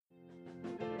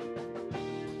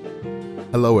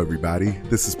Hello, everybody.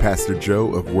 This is Pastor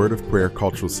Joe of Word of Prayer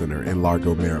Cultural Center in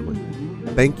Largo, Maryland.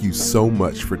 Thank you so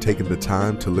much for taking the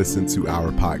time to listen to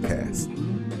our podcast.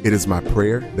 It is my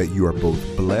prayer that you are both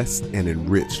blessed and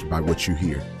enriched by what you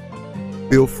hear.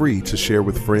 Feel free to share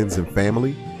with friends and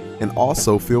family, and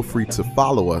also feel free to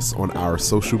follow us on our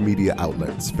social media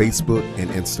outlets, Facebook and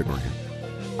Instagram.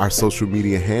 Our social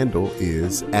media handle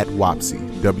is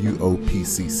 @WOPCC,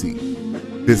 W-O-P-C-C.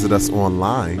 Visit us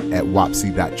online at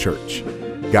wopc.church.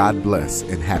 God bless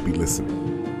and happy listening.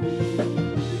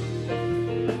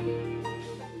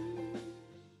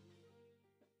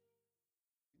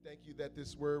 Thank you that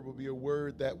this word will be a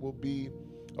word that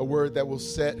will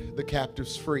set the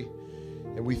captives free.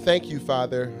 And we thank you,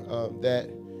 Father, that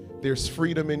there's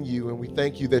freedom in you. And we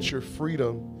thank you that your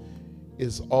freedom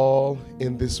is all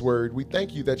in this word. We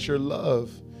thank you that your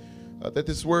love, that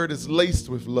this word is laced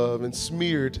with love and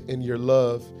smeared in your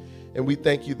love. And we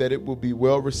thank you that it will be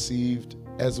well received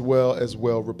as well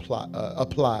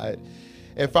applied.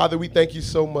 And Father, we thank you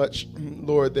so much,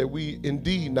 Lord, that we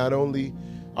indeed not only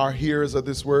are hearers of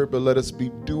this word, but let us be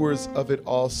doers of it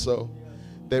also,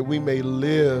 that we may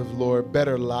live, Lord,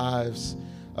 better lives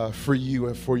for you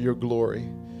and for your glory.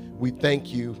 We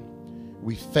thank you.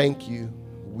 We thank you.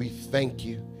 We thank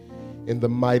you. In the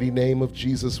mighty name of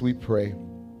Jesus we pray.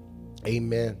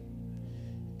 Amen.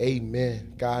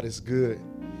 Amen. God is good.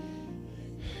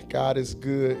 God is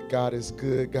good. God is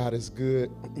good. God is good.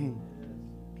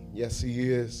 Yes, he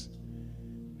is.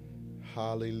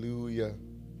 Hallelujah.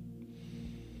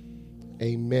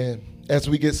 Amen. As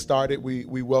we get started,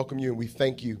 we welcome you and we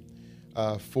thank you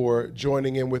for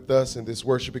joining in with us in this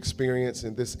worship experience,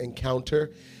 in this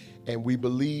encounter. And we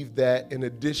believe that in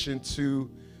addition to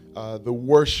the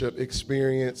worship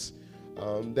experience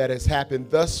that has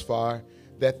happened thus far,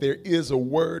 that there is a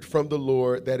word from the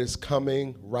Lord that is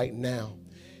coming right now.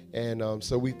 And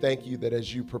so we thank you that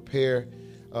as you prepare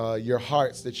your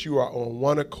hearts, that you are on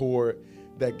one accord,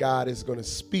 that God is going to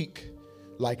speak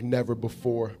like never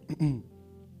before.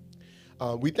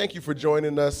 We thank you for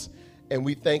joining us, and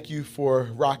we thank you for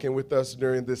rocking with us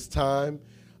during this time.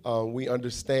 We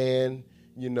understand,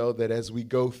 that as we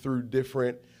go through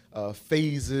different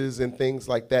phases and things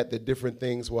like that different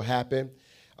things will happen.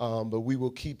 But we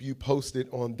will keep you posted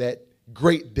on that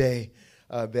great day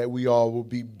that we all will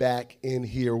be back in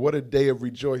here. What a day of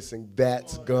rejoicing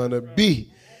that's going to be.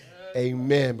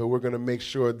 Amen. But we're going to make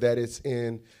sure that it's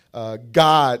in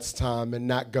God's time and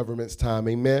not government's time.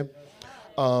 Amen.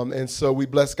 And so we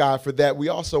bless God for that. We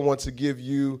also want to give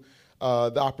you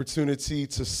the opportunity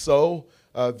to sow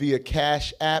via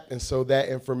Cash App. And so that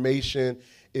information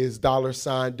is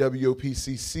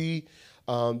 $WOPCC.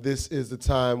 This is the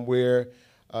time where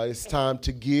it's time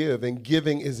to give, and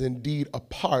giving is indeed a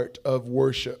part of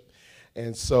worship.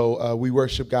 And so we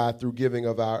worship God through giving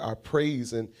of our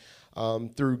praise, and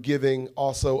through giving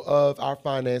also of our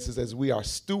finances, as we are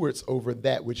stewards over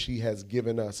that which he has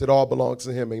given us. It all belongs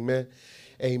to him. Amen.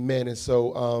 Amen. And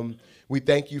so we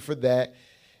thank you for that.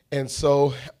 And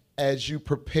so as you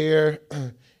prepare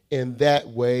in that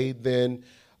way, then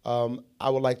I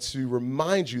would like to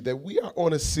remind you that we are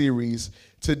on a series.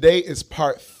 Today is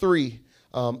part 3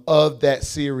 of that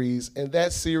series, and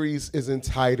that series is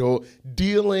entitled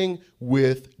Dealing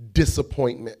with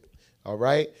Disappointment. All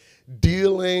right?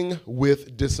 Dealing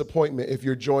with disappointment. If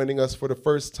you're joining us for the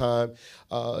first time,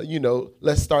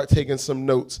 let's start taking some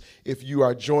notes. If you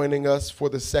are joining us for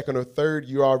the second or third,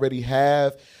 you already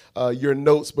have your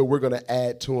notes, but we're going to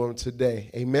add to them today.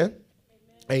 Amen?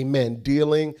 Amen.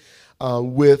 Dealing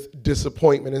with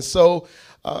disappointment. And so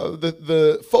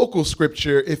the focal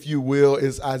scripture, if you will,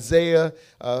 is Isaiah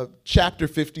chapter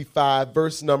 55,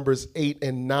 verse numbers 8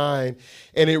 and 9.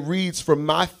 And it reads, "For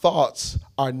my thoughts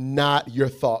are not your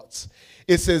thoughts.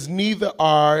 It says, neither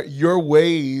are your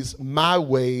ways my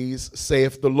ways,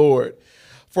 saith the Lord.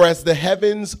 For as the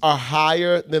heavens are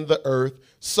higher than the earth,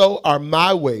 so are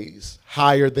my ways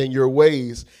higher than your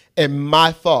ways, and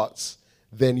my thoughts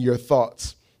than your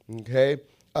thoughts." Okay?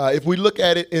 If we look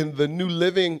at it in the New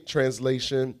Living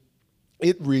Translation,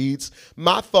 it reads,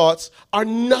 "My thoughts are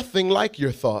nothing like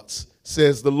your thoughts,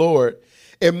 says the Lord,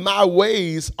 and my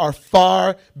ways are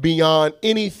far beyond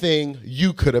anything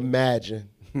you could imagine.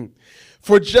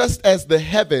 For just as the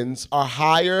heavens are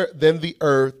higher than the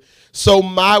earth, so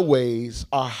my ways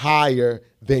are higher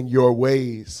than your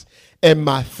ways, and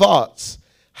my thoughts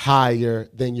higher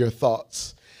than your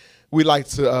thoughts." We like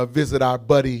to visit our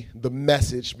buddy, The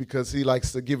Message, because he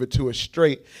likes to give it to us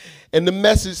straight. And The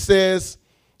Message says,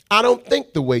 "I don't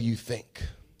think the way you think.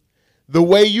 The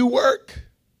way you work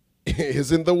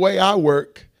isn't the way I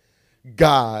work.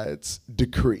 God's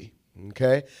decree."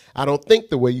 Okay? I don't think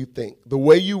the way you think. The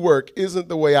way you work isn't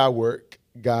the way I work,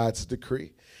 God's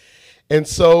decree. And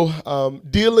so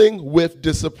dealing with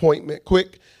disappointment,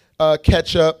 quick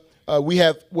catch up. We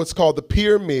have what's called the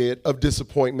pyramid of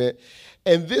disappointment.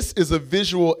 And this is a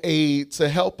visual aid to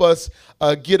help us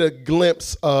get a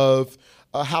glimpse of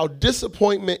how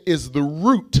disappointment is the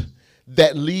root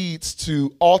that leads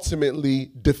to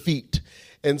ultimately defeat.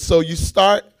 And so you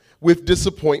start with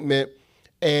disappointment.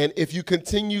 And if you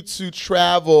continue to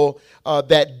travel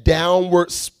that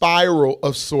downward spiral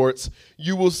of sorts,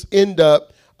 you will end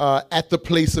up at the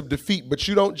place of defeat. But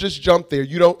you don't just jump there.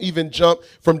 You don't even jump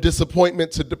from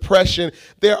disappointment to depression.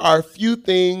 There are a few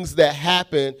things that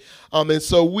happen. And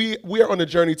so we are on a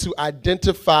journey to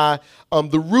identify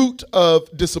the root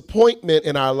of disappointment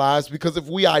in our lives, because if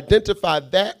we identify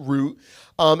that root,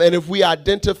 and if we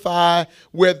identify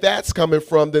where that's coming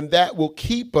from, then that will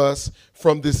keep us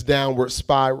from this downward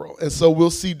spiral. And so we'll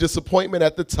see disappointment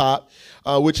at the top,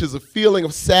 which is a feeling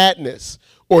of sadness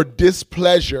or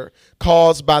displeasure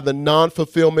caused by the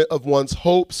non-fulfillment of one's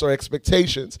hopes or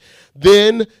expectations.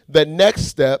 Then the next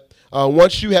step,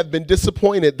 once you have been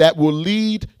disappointed, that will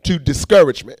lead to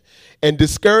discouragement. And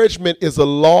discouragement is a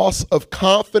loss of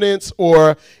confidence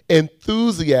or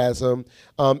enthusiasm.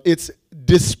 It's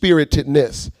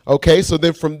dispiritedness. Okay, so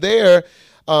then from there,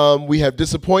 we have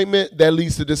disappointment that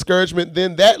leads to discouragement.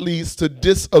 Then that leads to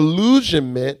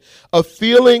disillusionment, a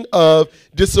feeling of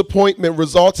disappointment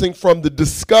resulting from the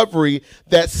discovery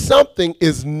that something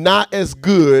is not as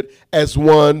good as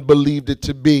one believed it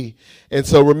to be. And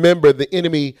so remember, the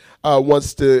enemy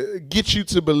wants to get you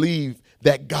to believe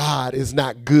that God is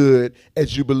not good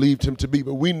as you believed him to be.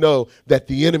 But we know that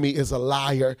the enemy is a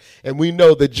liar. And we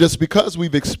know that just because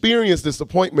we've experienced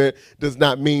disappointment does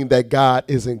not mean that God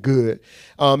isn't good.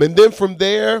 And then from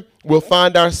there, we'll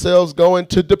find ourselves going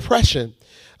to depression.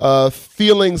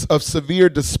 Feelings of severe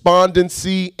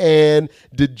despondency and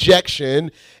dejection.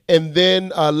 And then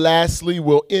lastly,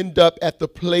 we'll end up at the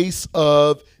place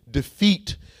of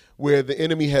defeat, where the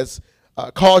enemy has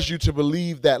caused you to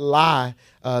believe that lie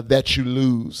that you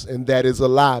lose. And that is a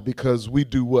lie, because we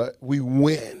do what? We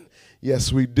win.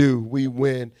 Yes, we do. We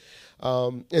win.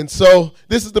 And so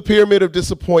this is the pyramid of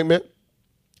disappointment.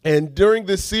 And during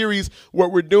this series,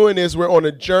 what we're doing is we're on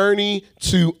a journey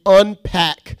to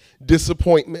unpack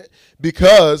disappointment,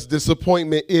 because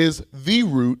disappointment is the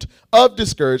root of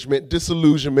discouragement,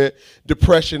 disillusionment,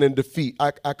 depression, and defeat.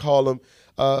 I call them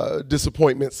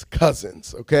disappointment's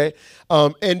cousins, okay?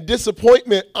 And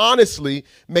disappointment, honestly,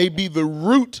 may be the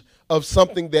root of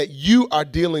something that you are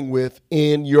dealing with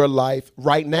in your life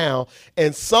right now,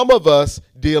 and some of us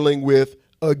dealing with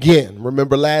again.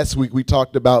 Remember last week we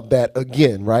talked about that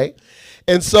again, right?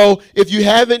 And so if you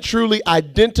haven't truly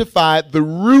identified the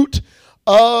root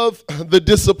of the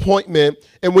disappointment,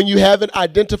 and when you haven't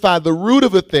identified the root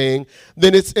of a thing,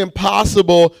 then it's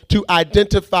impossible to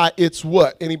identify its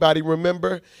what? Anybody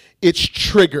remember? Its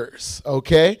triggers,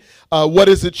 okay? What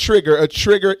is a trigger? A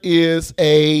trigger is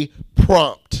a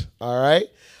prompt, all right?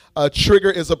 A trigger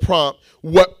is a prompt.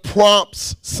 What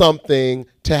prompts something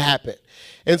to happen?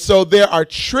 And so there are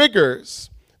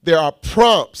triggers, there are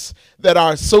prompts that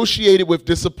are associated with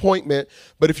disappointment,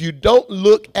 but if you don't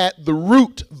look at the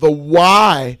root, the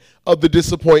why of the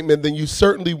disappointment, then you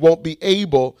certainly won't be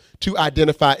able to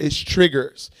identify its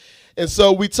triggers. And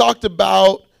so we talked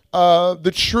about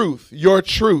the truth, your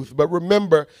truth. But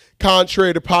remember,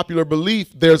 contrary to popular belief,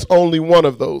 there's only one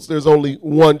of those. There's only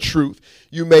one truth.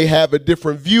 You may have a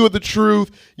different view of the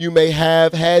truth. You may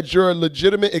have had your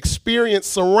legitimate experience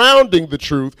surrounding the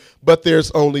truth, but there's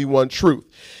only one truth.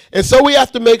 And so we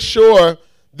have to make sure,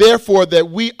 therefore, that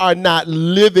we are not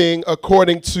living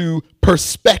according to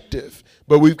perspective,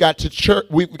 but we've got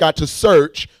to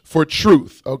search for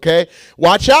truth, okay?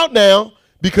 Watch out now,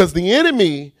 because the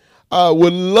enemy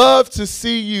would love to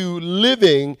see you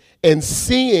living and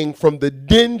seeing from the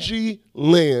dingy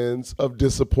lens of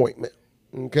disappointment,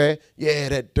 okay? Yeah,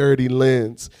 that dirty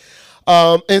lens.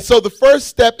 And so the first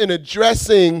step in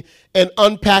addressing and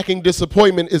unpacking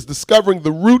disappointment is discovering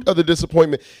the root of the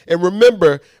disappointment. And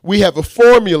remember, we have a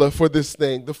formula for this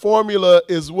thing. The formula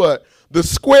is what? The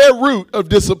square root of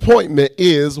disappointment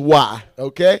is y,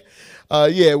 okay?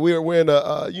 Yeah, we're in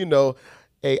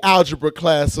a algebra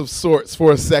class of sorts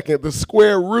for a second. The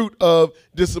square root of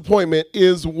disappointment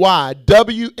is y,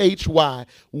 W-H-Y.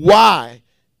 Why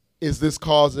is this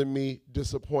causing me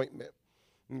disappointment?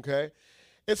 Okay?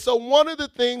 And so one of the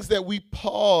things that we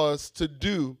pause to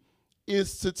do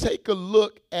is to take a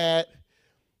look at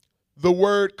the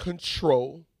word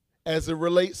control as it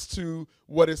relates to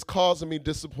what is causing me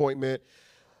disappointment.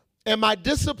 Am I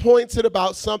disappointed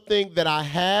about something that I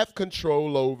have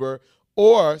control over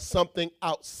or something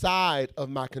outside of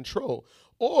my control?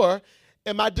 Or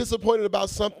am I disappointed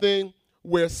about something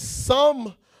where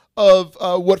some of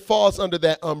what falls under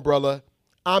that umbrella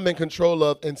I'm in control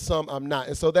of and some I'm not?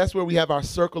 And so that's where we have our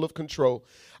circle of control.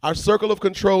 Our circle of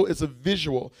control is a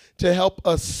visual to help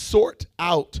us sort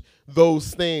out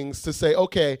those things, to say,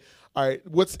 okay, all right,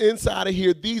 what's inside of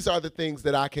here, these are the things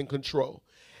that I can control.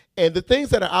 And the things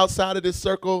that are outside of this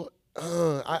circle,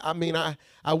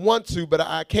 I want to, but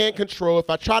I can't control. If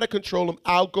I try to control them,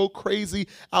 I'll go crazy.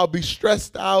 I'll be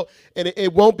stressed out, and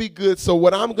it won't be good. So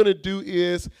what I'm going to do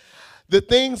is the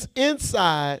things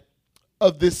inside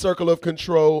of this circle of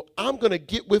control, I'm going to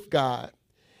get with God,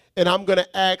 and I'm going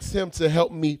to ask him to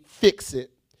help me fix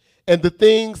it. And the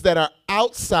things that are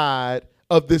outside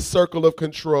of this circle of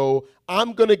control,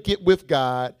 I'm going to get with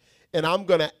God, and I'm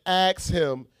going to ask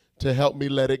him to help me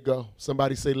let it go.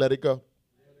 Somebody say, let it go.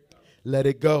 Let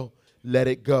it go. Let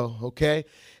it go. Okay?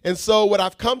 And so what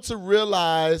I've come to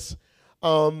realize,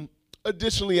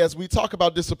 additionally, as we talk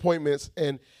about disappointments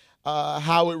and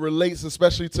how it relates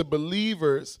especially to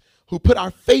believers who put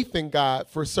our faith in God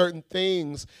for certain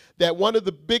things, that one of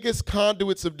the biggest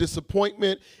conduits of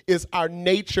disappointment is our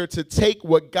nature to take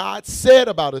what God said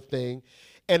about a thing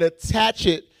and attach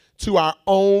it to our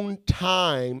own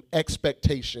time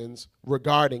expectations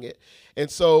regarding it. And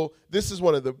so this is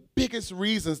one of the biggest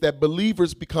reasons that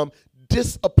believers become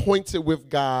disappointed with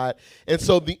God. And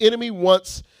so the enemy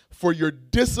wants for your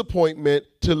disappointment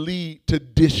to lead to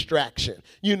distraction.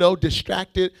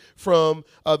 Distracted from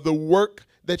the work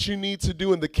that you need to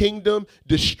do in the kingdom,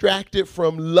 distracted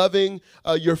from loving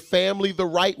your family the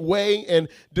right way, and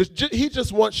he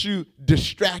just wants you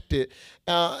distracted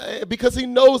because he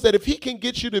knows that if he can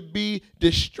get you to be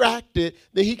distracted,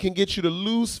 then he can get you to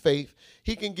lose faith.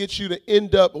 He can get you to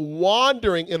end up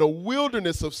wandering in a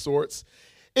wilderness of sorts,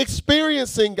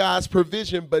 experiencing God's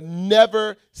provision, but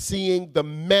never seeing the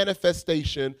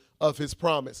manifestation of his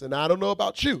promise. And I don't know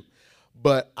about you,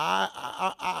 but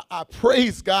I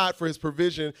praise God for his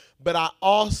provision, but I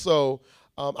also,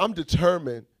 I'm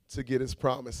determined to get his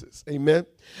promises. Amen.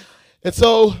 And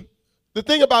so the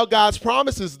thing about God's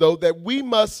promises, though, that we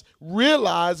must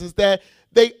realize is that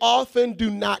they often do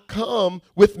not come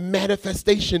with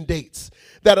manifestation dates.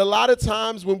 That a lot of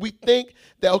times when we think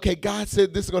that, okay, God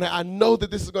said this is going to, I know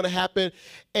that this is going to happen,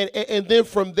 and then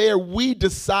from there we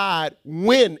decide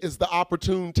when is the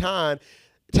opportune time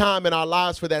in our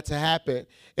lives for that to happen.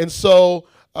 And so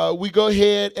we go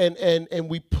ahead and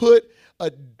we put a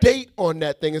date on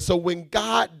that thing. And so when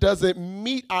God doesn't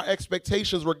meet our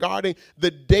expectations regarding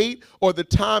the date or the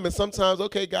time, and sometimes,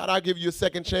 okay, God, I'll give you a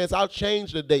second chance. I'll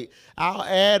change the date. I'll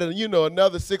add,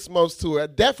 another 6 months to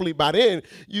it. Definitely by then,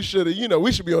 we should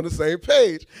be on the same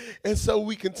page. And so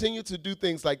we continue to do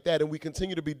things like that, and we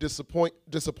continue to be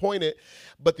disappointed.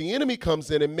 But the enemy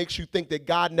comes in and makes you think that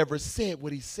God never said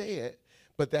what he said.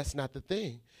 But that's not the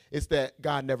thing. It's that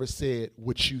God never said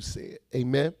what you said.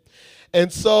 Amen.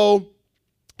 And so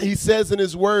he says in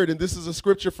his word, and this is a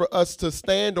scripture for us to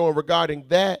stand on regarding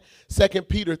that, 2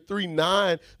 Peter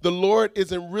 3:9, the Lord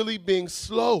isn't really being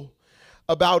slow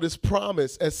about his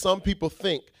promise, as some people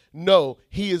think. No,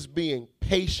 he is being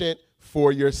patient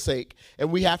for your sake.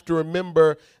 And we have to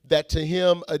remember that to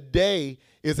him, a day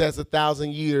is as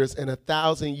 1,000 years, and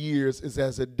 1,000 years is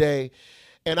as a day.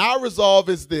 And our resolve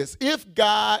is this: if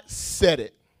God said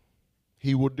it,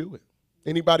 he will do it.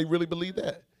 Anybody really believe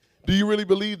that? Do you really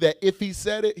believe that if he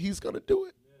said it, he's going to do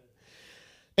it?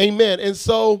 Amen. And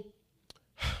so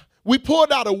we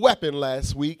pulled out a weapon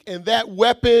last week, and that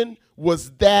weapon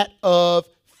was that of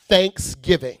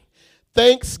thanksgiving.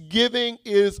 Thanksgiving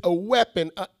is a weapon,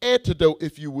 an antidote,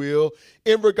 if you will,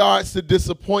 in regards to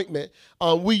disappointment.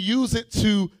 We use it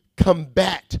to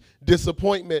combat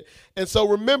disappointment. And so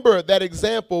remember that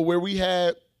example where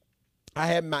I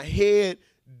had my head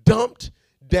dumped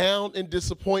down in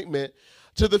disappointment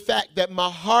to the fact that my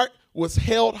heart was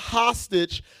held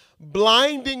hostage,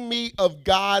 blinding me of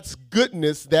God's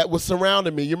goodness that was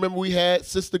surrounding me. You remember we had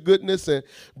Sister Goodness and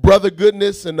Brother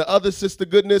Goodness and the other Sister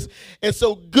Goodness. And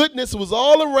so goodness was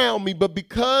all around me, but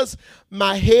because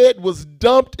my head was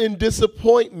dumped in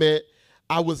disappointment,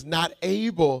 I was not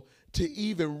able to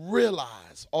even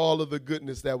realize all of the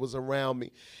goodness that was around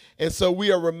me. And so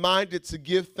we are reminded to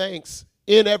give thanks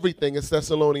in everything, as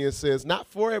Thessalonians says, not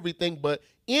for everything, but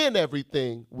in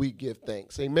everything we give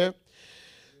thanks. Amen.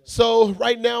 So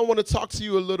right now I want to talk to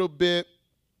you a little bit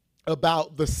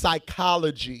about the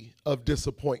psychology of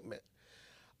disappointment.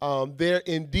 There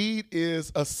indeed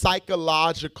is a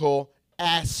psychological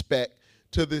aspect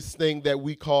to this thing that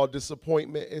we call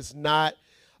disappointment. It's not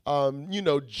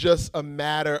just a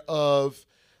matter of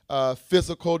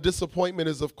physical. Disappointment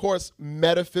is, of course,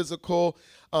 metaphysical,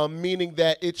 meaning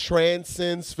that it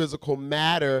transcends physical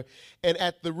matter. And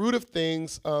at the root of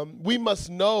things, we must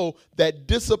know that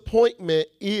disappointment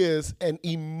is an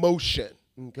emotion.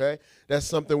 Okay, that's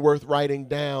something worth writing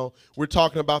down. We're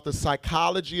talking about the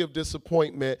psychology of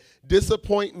disappointment.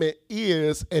 Disappointment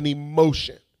is an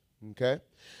emotion. Okay,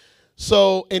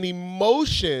 so an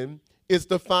emotion is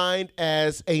defined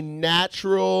as a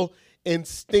natural,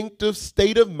 instinctive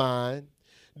state of mind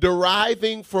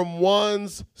deriving from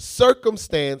one's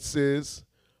circumstances,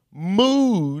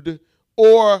 mood,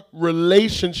 or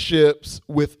relationships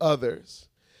with others.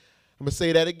 I'm going to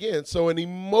say that again. So an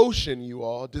emotion, you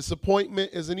all,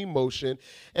 disappointment is an emotion,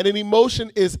 and an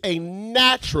emotion is a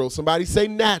natural, somebody say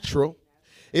natural.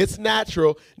 It's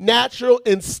natural,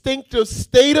 instinctive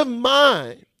state of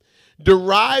mind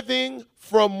deriving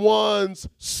from one's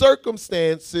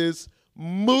circumstances,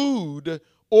 mood,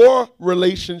 or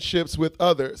relationships with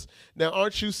others. Now,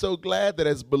 aren't you so glad that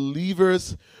as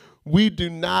believers, we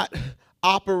do not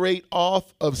operate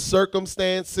off of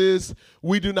circumstances,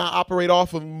 we do not operate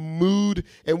off of mood,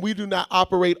 and we do not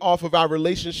operate off of our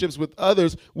relationships with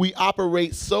others. We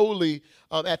operate solely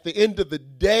at the end of the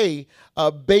day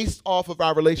based off of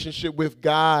our relationship with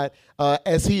God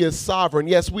as He is sovereign.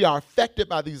 Yes, we are affected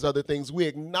by these other things. We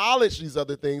acknowledge these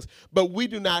other things, but we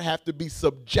do not have to be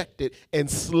subjected and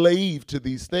enslaved to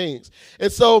these things.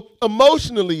 And so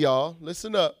emotionally, y'all,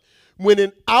 listen up. When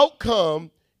an outcome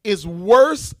is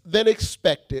worse than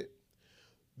expected,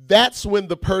 that's when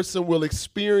the person will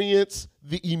experience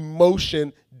the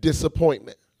emotion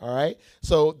disappointment, all right?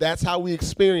 So that's how we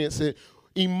experience it.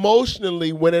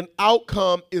 Emotionally, when an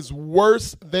outcome is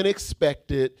worse than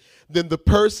expected, then the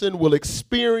person will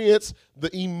experience the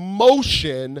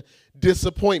emotion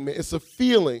disappointment. It's a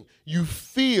feeling. You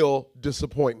feel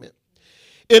disappointment.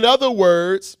 In other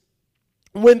words,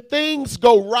 when things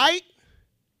go right,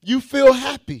 you feel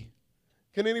happy.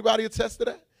 Can anybody attest to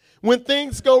that? When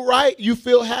things go right, you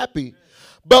feel happy.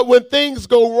 But when things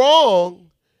go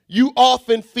wrong, you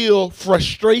often feel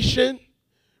frustration,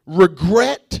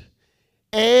 regret,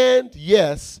 and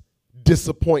yes,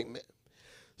 disappointment.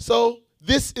 So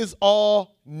this is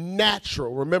all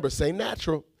natural. Remember, say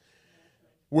natural.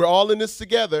 We're all in this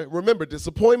together. Remember,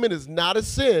 disappointment is not a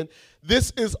sin.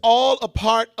 This is all a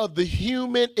part of the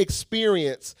human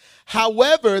experience.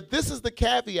 However, this is the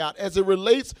caveat as it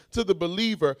relates to the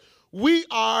believer. We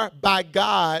are, by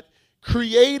God,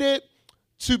 created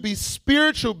to be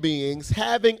spiritual beings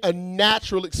having a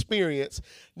natural experience,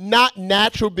 not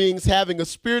natural beings having a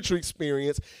spiritual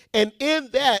experience. And in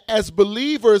that, as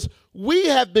believers, we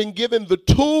have been given the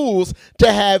tools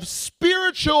to have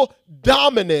spiritual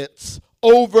dominance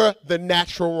over the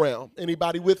natural realm.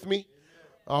 Anybody with me?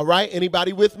 All right,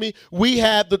 anybody with me? We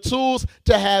have the tools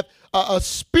to have a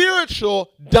spiritual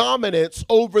dominance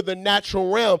over the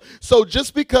natural realm. So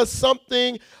just because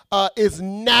something is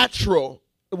natural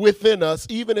within us,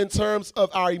 even in terms of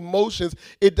our emotions,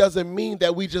 it doesn't mean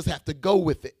that we just have to go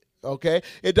with it. Okay?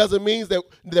 It doesn't mean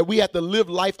that we have to live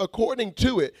life according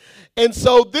to it. And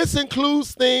so this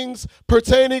includes things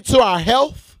pertaining to our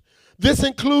health. This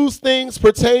includes things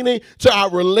pertaining to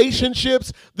our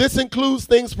relationships. This includes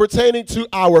things pertaining to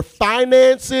our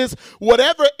finances.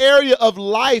 Whatever area of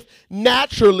life,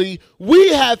 naturally, we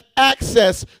have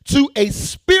access to a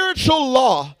spiritual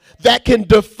law that can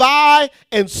defy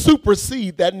and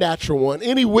supersede that natural one.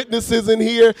 Any witnesses in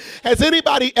here? Has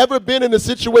anybody ever been in a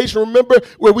situation, remember,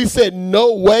 where we said,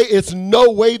 no way, it's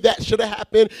no way that should have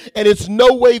happened, and it's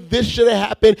no way this should have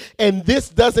happened, and this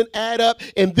doesn't add up,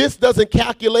 and this doesn't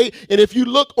calculate, and if you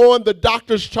look on the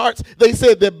doctor's charts, they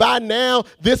said that by now,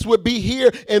 this would be here,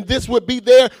 and this would be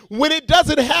there, when it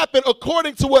doesn't happen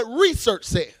according to what research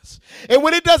says, and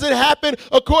when it doesn't happen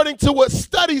according to what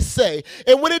studies say,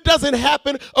 and when it doesn't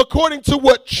happen according to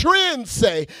what trends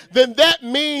say, then that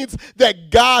means that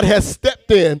God has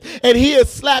stepped in and He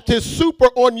has slapped His super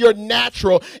on your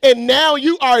natural, and now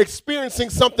you are experiencing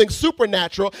something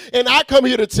supernatural. And I come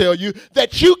here to tell you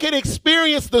that you can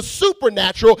experience the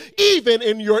supernatural even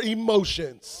in your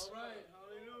emotions.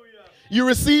 You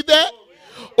receive that?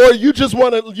 Or you just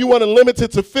want to limit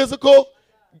it to physical?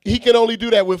 He can only do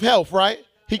that with health, right?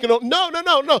 He can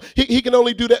no. He can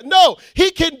only do that. No,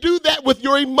 He can do that with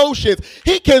your emotions.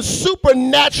 He can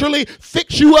supernaturally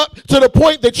fix you up to the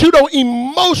point that you don't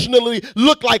emotionally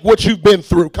look like what you've been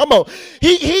through. Come on.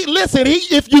 Listen,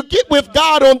 if you get with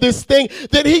God on this thing,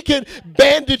 then he can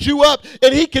bandage you up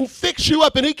and he can fix you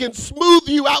up and he can smooth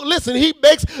you out. Listen, he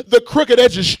makes the crooked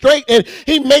edges straight and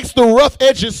he makes the rough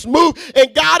edges smooth.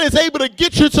 And God is able to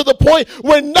get you to the point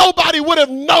where nobody would have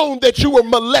known that you were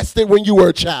molested when you were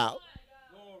a child.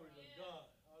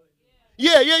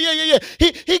 Yeah.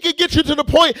 He can get you to the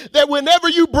point that whenever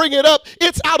you bring it up,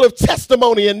 it's out of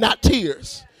testimony and not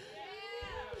tears.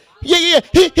 Yeah.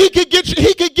 He could get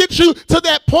you to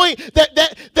that point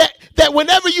that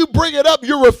whenever you bring it up,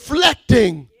 you're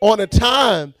reflecting on a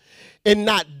time and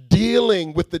not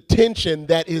dealing with the tension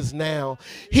that is now.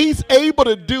 He's able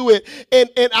to do it, and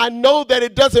I know that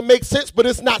it doesn't make sense, but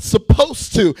it's not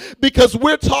supposed to, because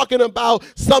we're talking about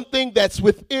something that's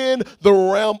within the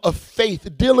realm of faith,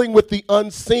 dealing with the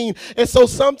unseen. And so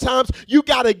sometimes you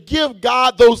got to give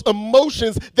God those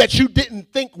emotions that you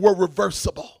didn't think were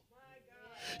reversible.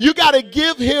 You got to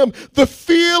give him the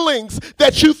feelings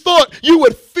that you thought you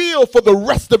would feel for the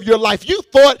rest of your life. You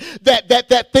thought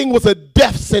that thing was a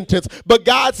death sentence, but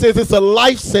God says it's a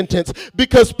life sentence,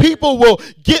 because people will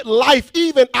get life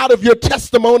even out of your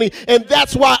testimony, and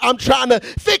that's why I'm trying to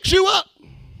fix you up.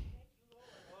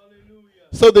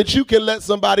 So that you can let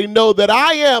somebody know that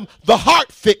I am the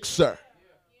heart fixer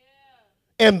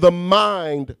and the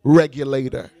mind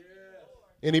regulator.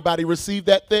 Anybody receive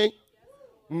that thing?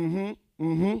 Mm-hmm.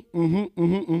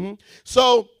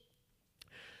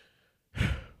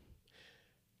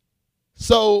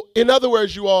 So in other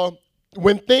words, you all,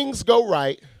 when things go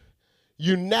right,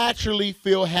 you naturally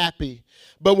feel happy.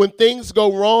 But when things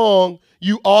go wrong,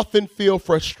 you often feel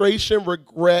frustration,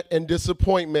 regret, and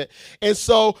disappointment. And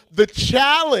so the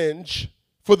challenge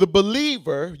for the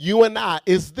believer, you and I,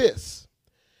 is this.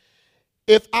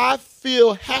 If I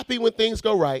feel happy when things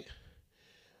go right,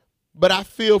 but I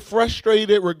feel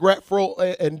frustrated, regretful,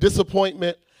 and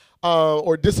disappointed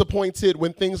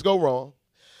when things go wrong,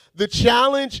 the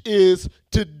challenge is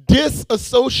to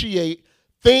disassociate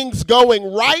things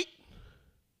going right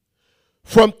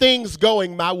from things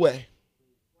going my way.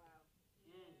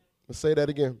 Let's say that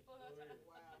again.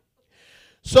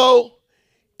 So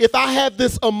if I have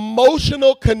this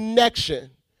emotional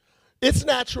connection, it's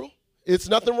natural. It's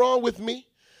nothing wrong with me.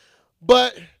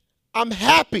 But I'm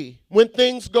happy when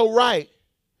things go right,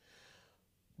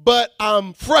 but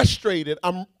I'm frustrated,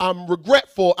 I'm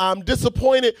regretful, I'm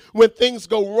disappointed when things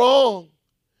go wrong.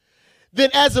 Then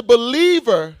as a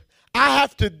believer, I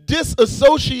have to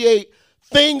disassociate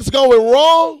things going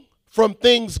wrong from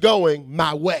things going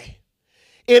my way.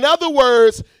 In other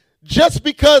words, just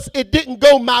because it didn't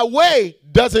go my way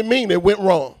doesn't mean it went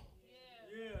wrong.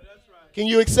 Yeah, that's right. Can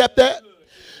you accept that?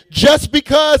 Just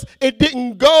because it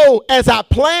didn't go as I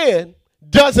planned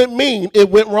doesn't mean it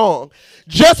went wrong.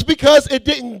 Just because it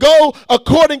didn't go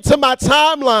according to my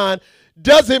timeline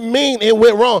doesn't mean it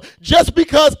went wrong. Just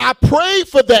because I prayed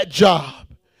for that job,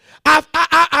 I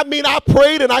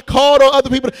prayed and I called on other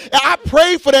people, and I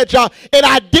prayed for that job and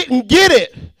I didn't get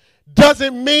it,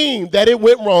 doesn't mean that it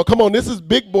went wrong. Come on, this is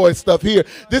big boy stuff here.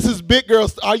 This is big girl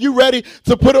stuff. Are you ready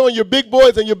to put on your big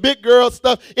boys and your big girl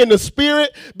stuff in the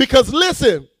spirit? Because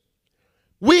listen,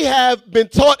 we have been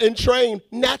taught and trained,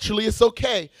 naturally it's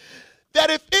okay,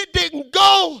 that if it didn't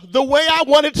go the way I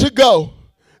wanted to go,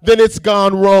 then it's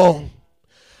gone wrong.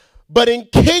 But in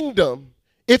kingdom,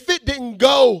 if it didn't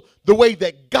go the way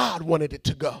that God wanted it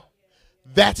to go,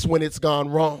 that's when it's gone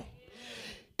wrong.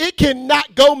 It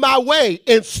cannot go my way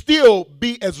and still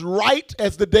be as right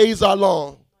as the days are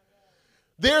long.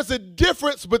 There's a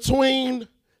difference between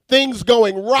things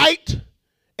going right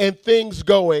and things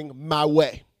going my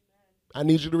way. I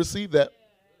need you to receive that.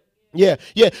 Yeah.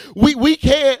 We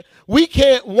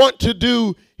can't want to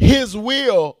do his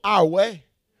will our way.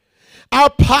 Our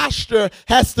posture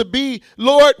has to be,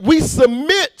 Lord, we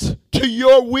submit to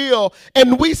your will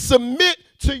and we submit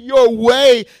to your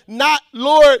way. Not,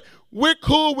 Lord, we're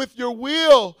cool with your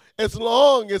will as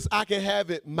long as I can have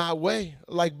it my way,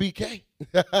 like BK.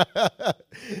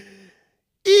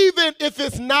 Even if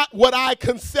it's not what I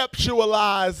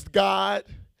conceptualized, God.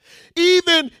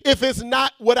 Even if it's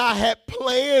not what I had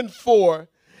planned for,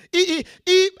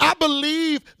 I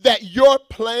believe that your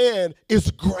plan is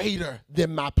greater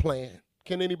than my plan.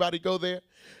 Can anybody go there?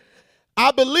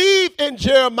 I believe in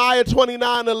Jeremiah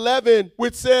 29:11,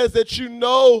 which says that you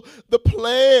know the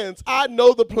plans. I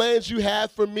know the plans you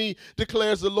have for me,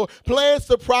 declares the Lord. Plans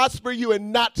to prosper you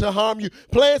and not to harm you.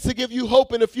 Plans to give you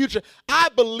hope in the future. I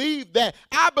believe that.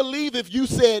 I believe if you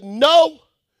said no,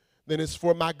 then it's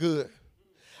for my good.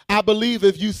 I believe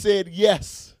if you said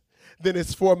yes, then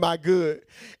it's for my good.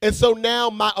 And so now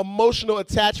my emotional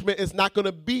attachment is not going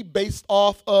to be based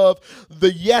off of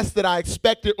the yes that I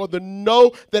expected or the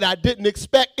no that I didn't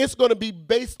expect. It's going to be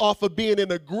based off of being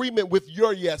in agreement with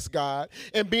your yes, God,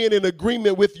 and being in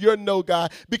agreement with your no,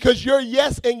 God, because your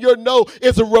yes and your no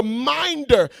is a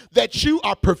reminder that you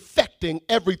are perfecting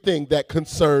everything that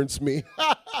concerns me.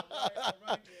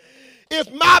 If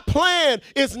my plan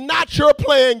is not your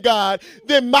plan, God,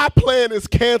 then my plan is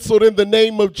canceled in the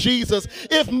name of Jesus.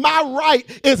 If my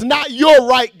right is not your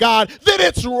right, God, then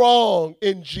it's wrong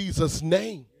in Jesus'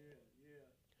 name.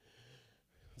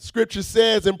 Scripture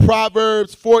says in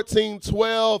Proverbs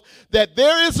 14:12 that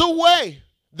there is a way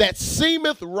that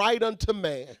seemeth right unto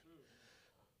man,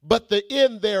 but the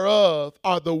end thereof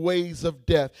are the ways of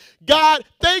death. God,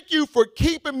 thank you for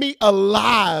keeping me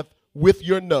alive with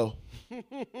your no.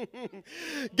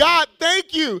 God,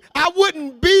 thank you. I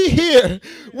wouldn't be here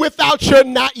without your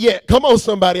not yet. Come on,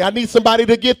 somebody. I need somebody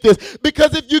to get this.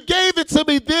 Because if you gave it to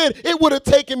me then, it would have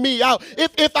taken me out.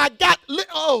 If I got,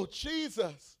 oh,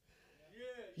 Jesus.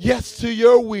 Yes to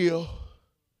your will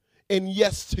and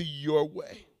yes to your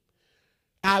way.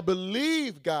 I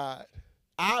believe, God.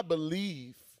 I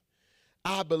believe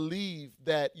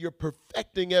that you're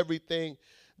perfecting everything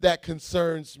that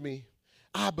concerns me.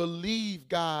 I believe,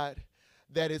 God,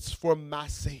 that it's for my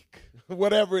sake,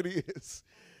 whatever it is.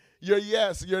 Your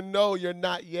yes, your no, your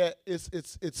not yet,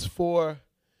 it's for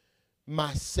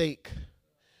my sake.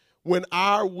 When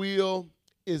our will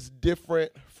is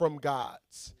different from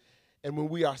God's, and when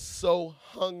we are so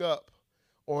hung up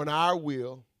on our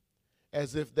will,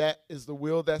 as if that is the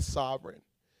will that's sovereign,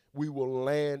 we will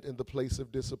land in the place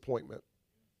of disappointment.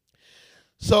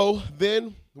 So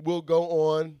then we'll go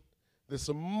on this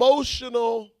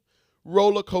emotional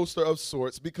roller coaster of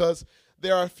sorts, because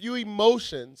there are a few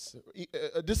emotions.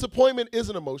 Disappointment is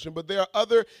an emotion, but there are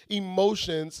other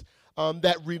emotions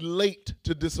that relate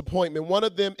to disappointment. One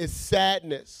of them is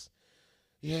sadness.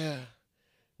 Yeah.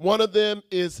 One of them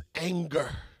is anger.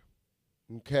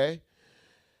 Okay.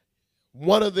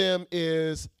 One of them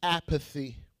is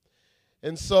apathy.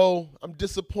 And so I'm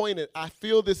disappointed. I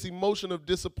feel this emotion of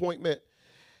disappointment.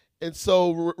 And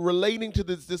so relating to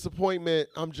this disappointment,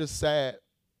 I'm just sad.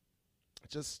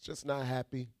 Just not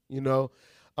happy, you know.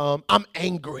 I'm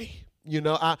angry, you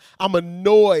know. I'm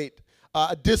annoyed,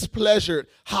 displeasured,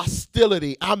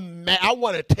 hostility. I'm mad. I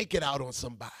want to take it out on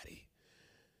somebody.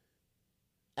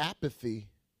 Apathy.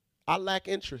 I lack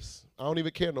interest. I don't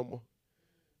even care no more.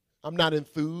 I'm not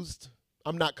enthused.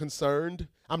 I'm not concerned.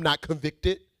 I'm not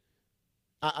convicted.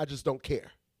 I just don't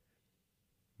care.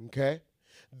 Okay?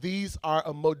 These are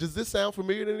does this sound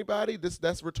familiar to anybody?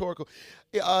 That's rhetorical.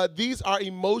 These are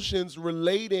emotions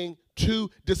relating to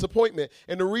disappointment.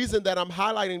 And the reason that I'm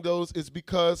highlighting those is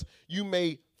because you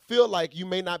may feel like you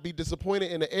may not be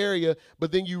disappointed in an area, but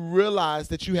then you realize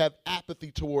that you have apathy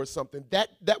towards something.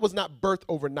 That was not birthed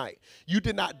overnight. You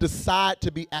did not decide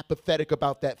to be apathetic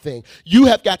about that thing. You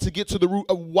have got to get to the root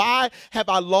of why have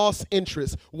I lost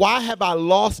interest? Why have I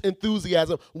lost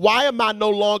enthusiasm? Why am I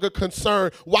no longer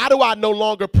concerned? Why do I no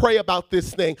longer pray about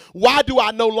this thing? Why do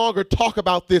I no longer talk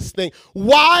about this thing?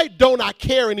 Why don't I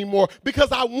care anymore?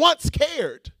 Because I once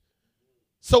cared.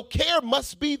 So care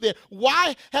must be there.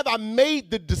 Why have I made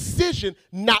the decision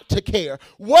not to care?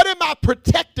 What am I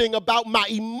protecting about my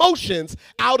emotions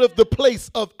out of the place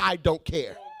of I don't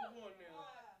care? All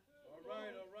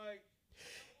right.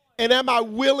 And am I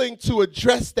willing to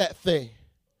address that thing?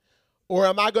 Or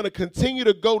am I going to continue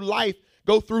to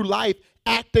go through life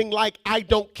acting like I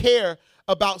don't care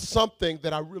about something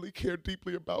that I really care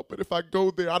deeply about, but if I go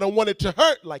there, I don't want it to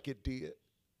hurt like it did?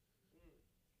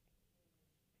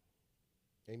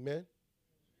 Amen.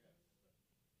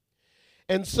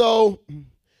 And so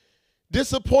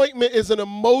disappointment is an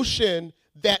emotion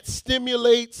that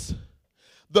stimulates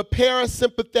the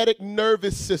parasympathetic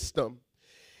nervous system.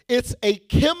 It's a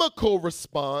chemical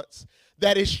response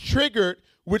that is triggered,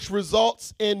 which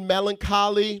results in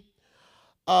melancholy,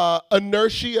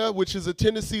 inertia, which is a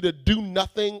tendency to do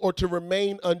nothing or to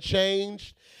remain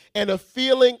unchanged, and a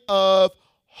feeling of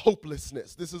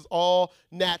hopelessness. This is all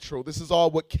natural. This is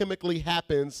all what chemically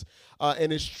happens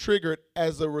and is triggered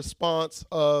as a response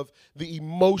of the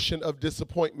emotion of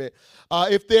disappointment.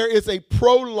 If there is a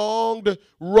prolonged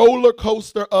roller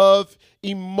coaster of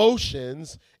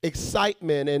emotions,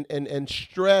 excitement and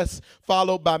stress,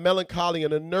 followed by melancholy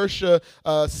and inertia,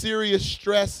 serious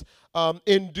stress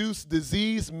induced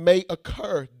disease may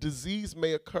occur. Disease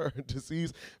may occur.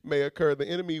 Disease may occur. The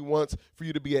enemy wants for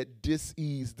you to be at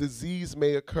dis-ease. Disease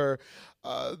may occur.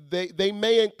 They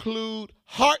may include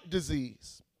heart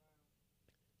disease,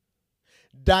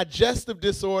 digestive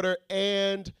disorder,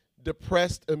 and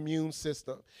depressed immune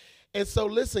system. And so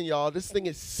listen, y'all, this thing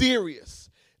is serious.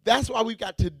 That's why we've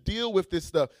got to deal with this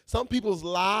stuff. Some people's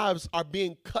lives are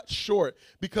being cut short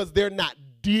because they're not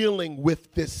dealing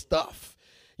with this stuff.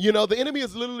 You know, the enemy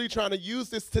is literally trying to use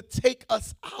this to take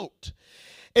us out.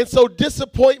 And so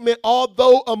disappointment,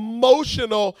 although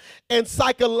emotional and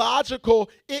psychological,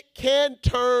 it can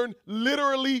turn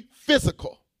literally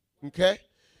physical, okay?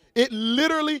 It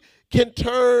literally can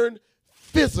turn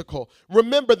physical.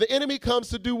 Remember, the enemy comes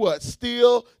to do what?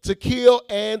 Steal, to kill,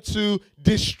 and to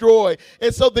destroy.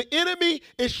 And so the enemy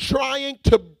is trying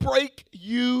to break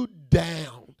you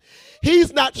down.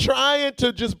 He's not trying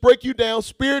to just break you down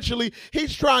spiritually.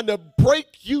 He's trying to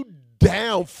break you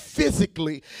down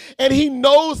physically. And he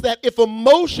knows that if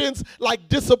emotions like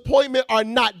disappointment are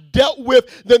not dealt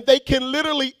with, then they can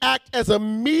literally act as a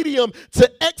medium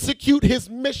to execute his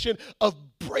mission of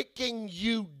breaking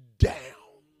you down.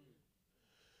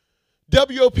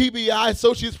 WOPBI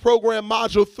Associates Program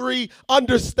Module 3,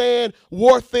 Understand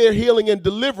Warfare, Healing, and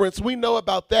Deliverance. We know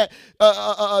about that.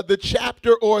 The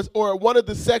chapter or one of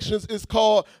the sections is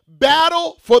called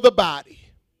Battle for the Body.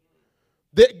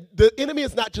 The enemy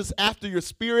is not just after your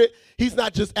spirit. He's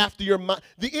not just after your mind.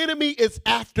 The enemy is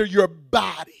after your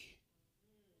body.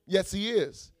 Yes, he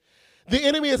is. The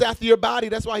enemy is after your body.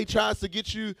 That's why he tries to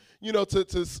get you,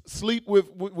 to sleep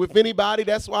with anybody.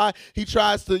 That's why he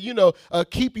tries to,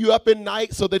 keep you up at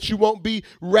night so that you won't be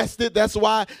rested. That's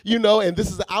why, and this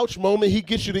is the ouch moment, he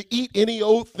gets you to eat any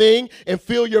old thing and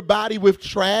fill your body with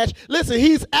trash. Listen,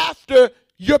 he's after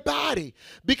your body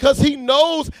because he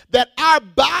knows that our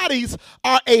bodies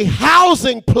are a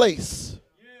housing place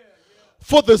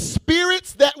for the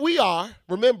spirits that we are.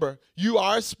 Remember, you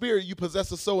are a spirit, you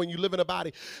possess a soul, and you live in a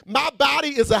body. My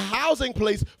body is a housing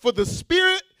place for the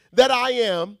spirit that I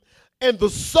am and the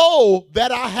soul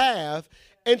that I have.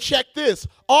 And check this,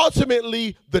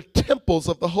 ultimately the temples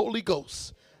of the Holy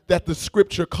Ghost that the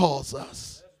scripture calls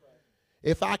us.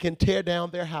 If I can tear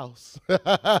down their house.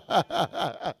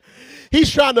 He's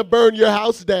trying to burn your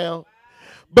house down.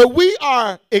 But we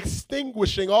are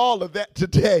extinguishing all of that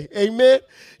today. Amen.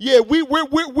 Yeah,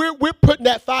 we're putting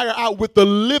that fire out with the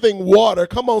living water.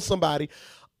 Come on, somebody.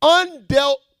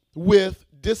 Undealt with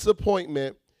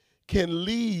disappointment can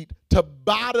lead to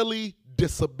bodily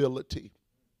disability.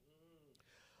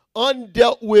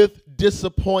 Undealt with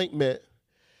disappointment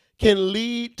can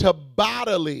lead to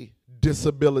bodily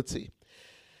disability.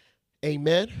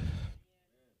 Amen.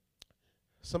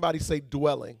 Somebody say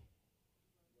dwelling.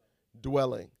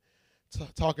 Dwelling.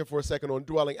 Talking for a second on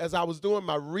dwelling. As I was doing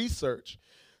my research,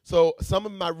 so some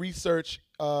of my research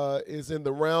is in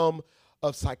the realm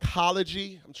of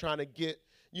psychology. I'm trying to get,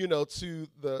 to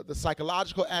the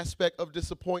psychological aspect of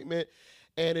disappointment.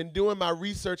 And in doing my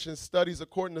research and studies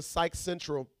according to Psych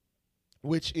Central,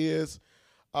 which is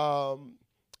a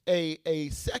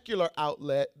secular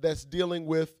outlet that's dealing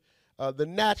with the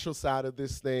natural side of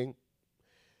this thing,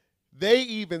 they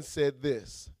even said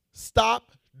this: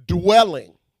 stop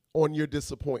dwelling on your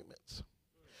disappointments.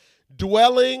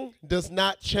 Dwelling does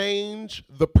not change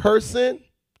the person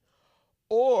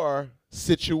or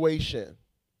situation.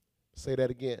 Say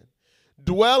that again.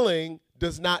 Dwelling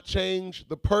does not change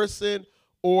the person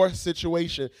or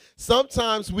situation.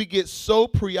 Sometimes we get so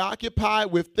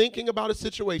preoccupied with thinking about a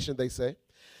situation, they say,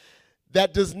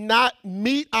 that does not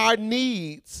meet our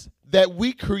needs that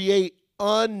we create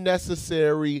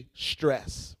unnecessary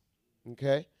stress.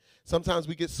 Okay? Sometimes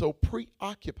we get so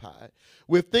preoccupied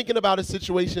with thinking about a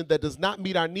situation that does not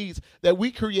meet our needs that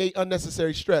we create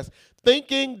unnecessary stress.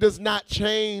 Thinking does not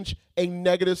change a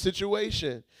negative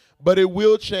situation, but it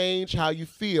will change how you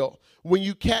feel. When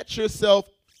you catch yourself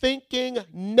thinking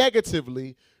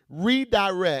negatively,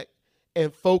 redirect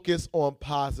and focus on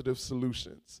positive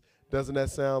solutions. Doesn't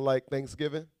that sound like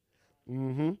Thanksgiving?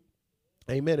 Mm-hmm.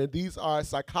 Amen. And these are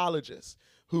psychologists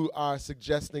who are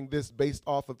suggesting this based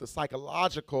off of the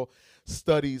psychological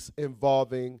studies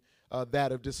involving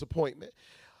that of disappointment.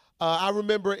 I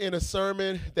remember in a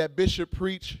sermon that Bishop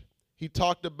preached, he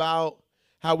talked about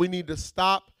how we need to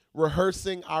stop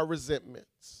rehearsing our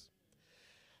resentments,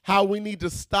 how we need to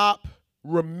stop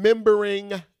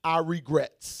remembering our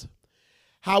regrets,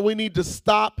 how we need to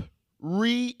stop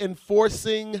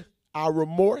reinforcing our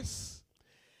remorse,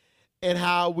 and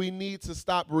how we need to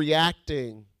stop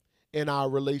reacting in our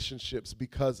relationships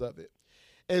because of it.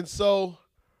 And so,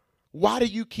 why do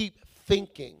you keep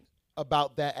thinking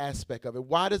about that aspect of it?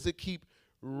 Why does it keep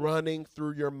running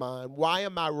through your mind? Why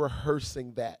am I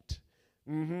rehearsing that?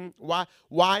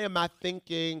 Why am I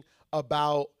thinking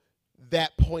about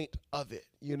that point of it,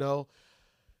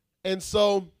 And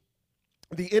so,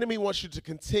 the enemy wants you to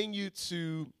continue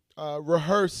to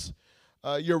rehearse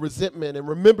your resentment and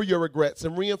remember your regrets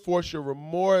and reinforce your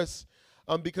remorse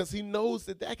because he knows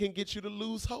that that can get you to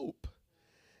lose hope.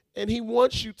 And he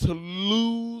wants you to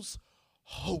lose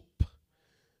hope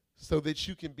so that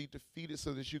you can be defeated,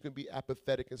 so that you can be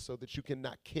apathetic, and so that you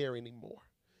cannot care anymore,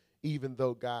 even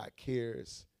though God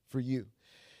cares for you.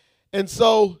 And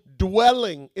so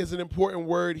dwelling is an important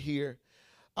word here.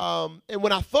 And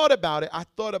when I thought about it, I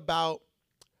thought about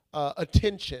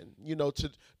attention. You know,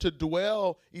 to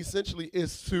dwell essentially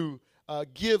is to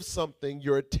give something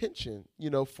your attention, you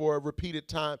know, for a repeated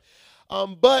time.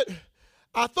 But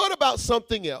I thought about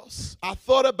something else. I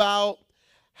thought about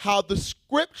how the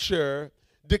scripture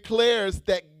declares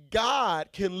that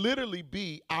God can literally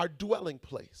be our dwelling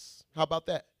place. How about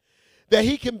that? That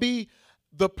he can be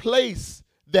the place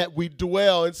that we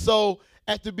dwell. And so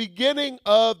at the beginning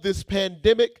of this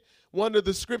pandemic, one of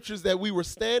the scriptures that we were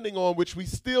standing on, which we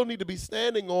still need to be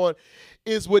standing on,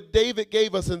 is what David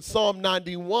gave us in Psalm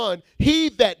 91. He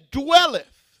that dwelleth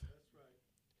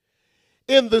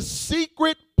in the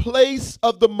secret place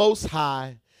of the Most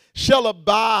High shall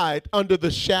abide under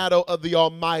the shadow of the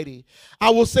Almighty. I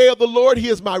will say of the Lord, he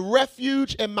is my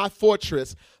refuge and my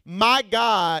fortress. My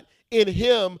God, in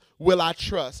him will I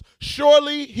trust.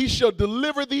 Surely he shall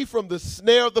deliver thee from the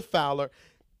snare of the fowler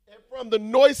and from the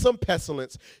noisome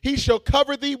pestilence. He shall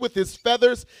cover thee with his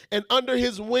feathers, and under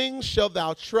his wings shalt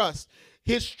thou trust.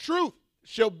 His truth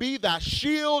shall be thy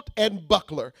shield and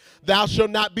buckler. Thou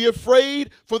shalt not be afraid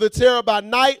for the terror by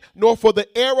night, nor for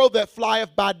the arrow that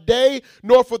flieth by day,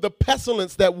 nor for the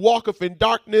pestilence that walketh in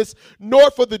darkness,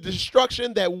 nor for the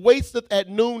destruction that wasteth at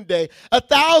noonday.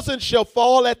 1,000 shall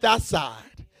fall at thy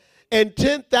side, and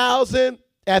 10,000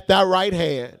 at thy right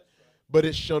hand, but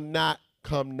it shall not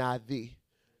come nigh thee.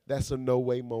 That's a no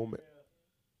way moment.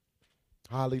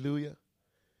 Hallelujah.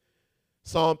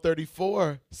 Psalm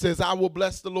 34 says, I will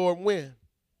bless the Lord when?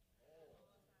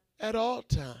 At all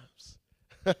times.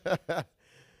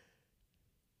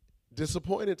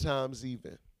 Disappointed times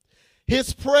even.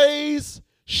 His praise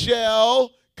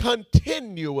shall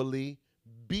continually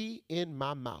be in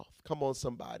my mouth. Come on,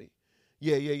 somebody.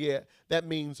 Yeah. That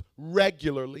means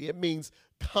regularly. It means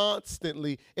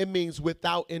constantly. It means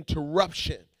without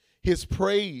interruption. His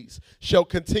praise shall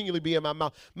continually be in my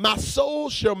mouth. My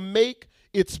soul shall make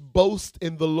its boast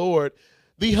in the Lord.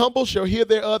 The humble shall hear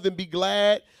thereof and be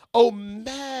glad. Oh,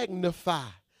 magnify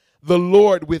the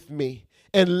Lord with me,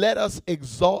 and let us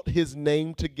exalt his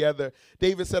name together.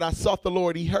 David said, I sought the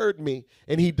Lord, he heard me,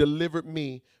 and he delivered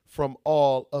me from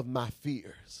all of my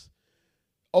fears.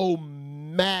 Oh,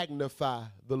 magnify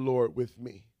the Lord with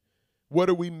me. What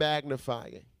are we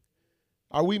magnifying?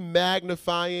 Are we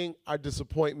magnifying our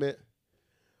disappointment,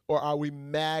 or are we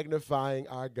magnifying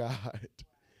our God?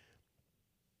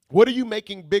 What are you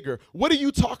making bigger? What are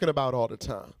you talking about all the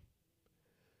time?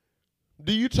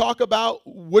 Do you talk about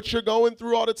what you're going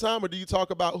through all the time, or do you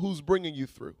talk about who's bringing you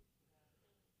through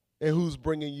and who's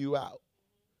bringing you out?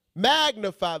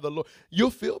 Magnify the Lord.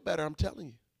 You'll feel better, I'm telling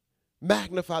you.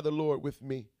 Magnify the Lord with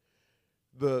me.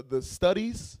 The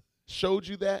studies showed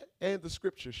you that, and the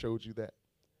scripture showed you that.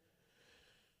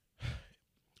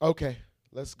 Okay,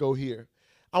 let's go here.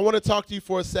 I want to talk to you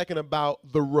for a second about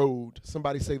the road.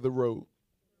 Somebody say the road.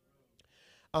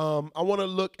 I want to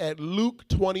look at Luke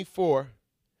 24,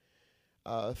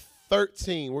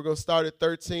 13. We're going to start at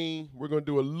 13. We're going to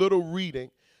do a little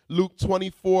reading. Luke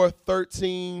 24,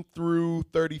 13 through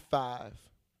 35.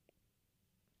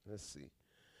 Let's see.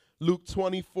 Luke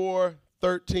 24,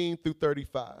 13 through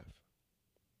 35.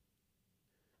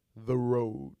 The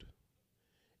road.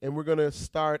 And we're going to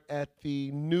start at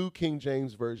the New King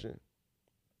James Version.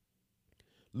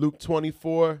 Luke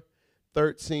 24,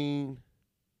 13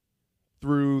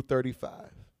 through 35.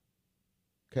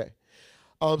 Okay.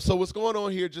 So what's going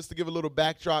on here, just to give a little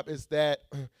backdrop, is that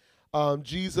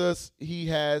Jesus, he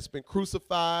has been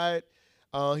crucified.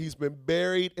 He's been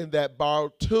buried in that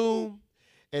borrowed tomb.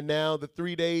 And now the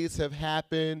 3 days have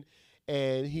happened,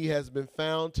 and he has been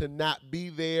found to not be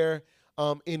there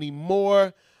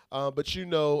anymore. But, you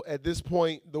know, at this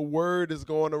point, the word is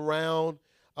going around,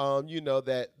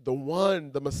 that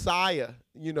the Messiah,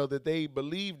 that they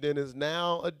believed in is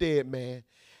now a dead man.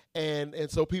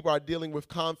 And so people are dealing with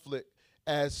conflict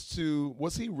as to,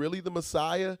 was he really the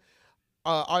Messiah?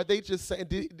 Are they just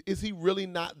saying, is he really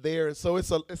not there? And so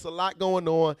it's a lot going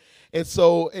on. And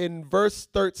so in verse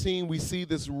 13, we see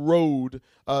this road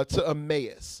to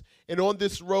Emmaus. And on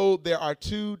this road, there are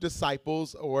two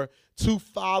disciples or two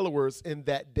followers in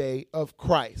that day of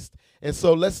Christ. And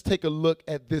so let's take a look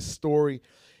at this story.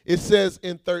 It says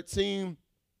in 13,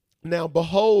 Now,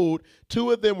 behold,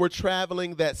 two of them were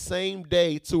traveling that same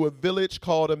day to a village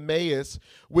called Emmaus,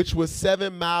 which was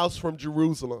 7 miles from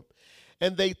Jerusalem.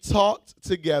 And they talked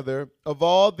together of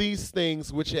all these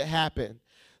things which had happened.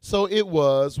 So it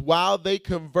was, while they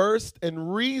conversed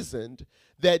and reasoned,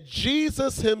 that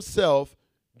Jesus himself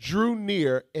drew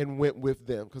near and went with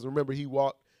them. Because remember, he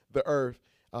walked the earth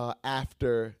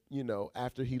after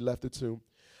he left the tomb.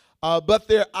 But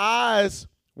their eyes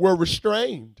were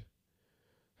restrained.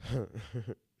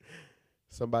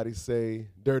 Somebody say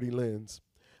dirty lens.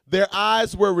 Their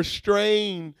eyes were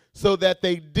restrained so that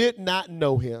they did not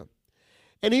know him.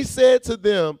 And he said to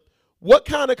them, what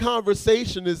kind of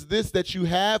conversation is this that you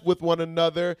have with one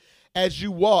another as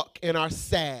you walk and are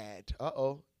sad?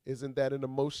 Isn't that an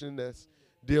emotion that's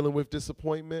dealing with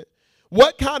disappointment?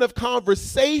 What kind of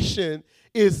conversation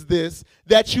is this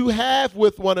that you have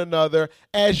with one another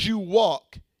as you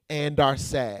walk and are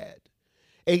sad?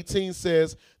 18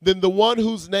 says, then the one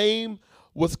whose name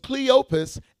was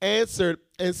Cleopas answered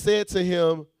and said to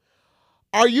him,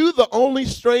 are you the only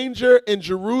stranger in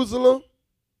Jerusalem?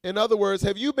 In other words,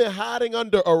 have you been hiding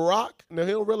under a rock? Now,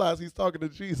 he don't realize he's talking to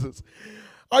Jesus.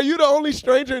 Are you the only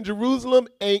stranger in Jerusalem,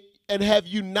 and have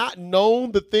you not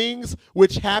known the things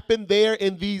which happened there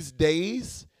in these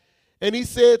days? And he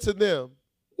said to them,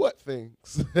 what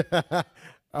things?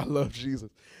 I love Jesus.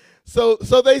 So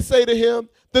they say to him,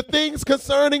 the things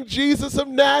concerning Jesus of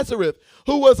Nazareth,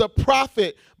 who was a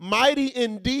prophet, mighty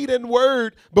in deed and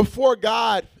word before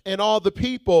God and all the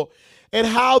people, and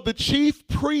how the chief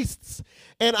priests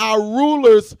and our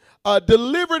rulers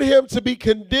delivered him to be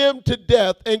condemned to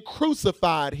death and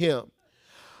crucified him.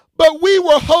 But we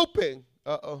were hoping,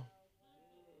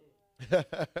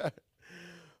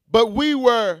 but we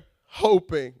were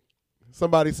hoping.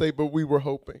 Somebody say, but we were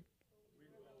hoping.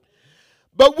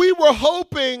 But we were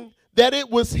hoping that it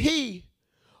was he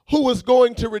who was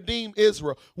going to redeem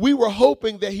Israel. We were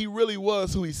hoping that he really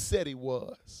was who he said he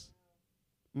was.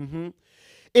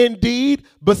 Indeed,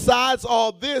 besides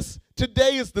all this,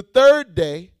 today is the third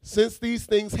day since these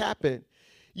things happened.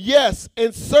 Yes,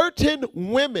 and certain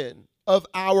women of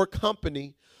our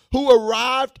company who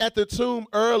arrived at the tomb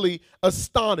early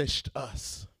astonished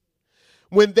us.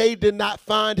 When they did not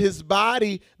find his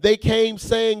body, they came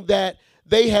saying that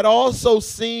they had also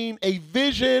seen a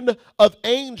vision of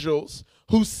angels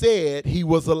who said he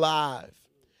was alive.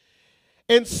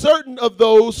 And certain of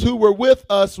those who were with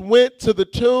us went to the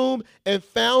tomb and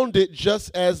found it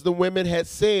just as the women had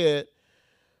said,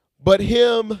 but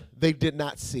him they did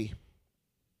not see.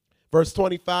 Verse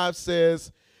 25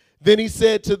 says, then he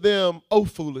said to them, O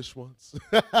foolish ones,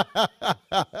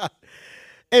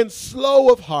 and slow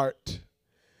of heart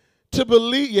to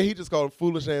believe. Yeah, he just called them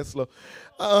foolish and slow.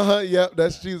 Yeah,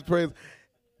 that's Jesus' praise.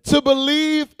 To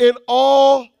believe in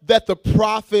all that the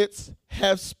prophets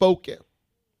have spoken.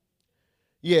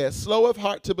 Yeah, slow of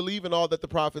heart to believe in all that the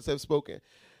prophets have spoken.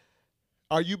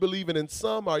 Are you believing in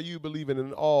some? Or are you believing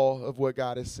in all of what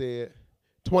God has said?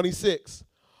 26.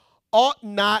 Ought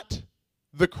not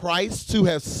the Christ to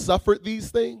have suffered these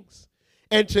things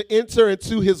and to enter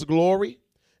into his glory?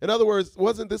 In other words,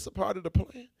 wasn't this a part of the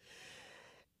plan?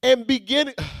 And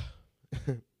beginning,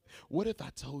 what if I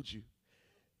told you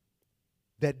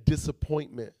that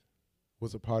disappointment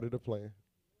was a part of the plan?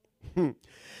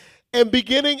 And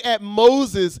beginning at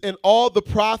Moses and all the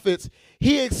prophets,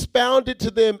 he expounded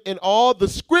to them in all the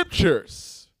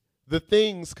scriptures the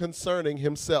things concerning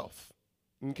himself.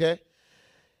 Okay?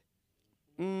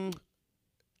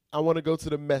 I want to go to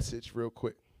the Message real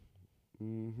quick.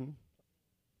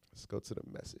 Let's go to the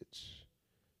Message.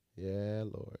 Yeah,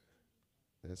 Lord.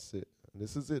 That's it.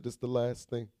 This is it. This is the last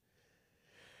thing.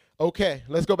 Okay,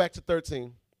 let's go back to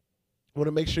 13. I want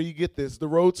to make sure you get this. The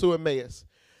road to Emmaus.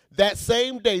 That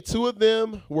same day, two of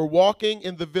them were walking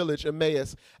in the village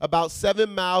Emmaus, about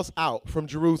 7 miles out from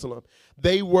Jerusalem.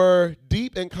 They were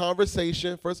deep in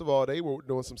conversation. First of all, they were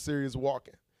doing some serious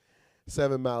walking.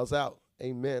 7 miles out.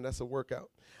 Amen. That's a workout.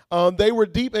 They were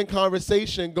deep in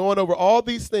conversation, going over all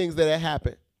these things that had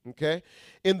happened. Okay?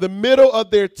 In the middle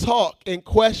of their talk and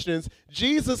questions,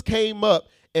 Jesus came up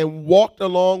and walked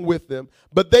along with them,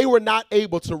 but they were not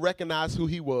able to recognize who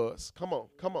he was. Come on,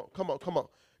 come on, come on, come on.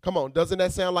 Come on, doesn't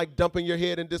that sound like dumping your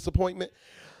head in disappointment?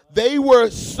 They were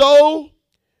so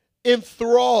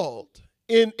enthralled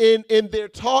in their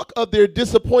talk of their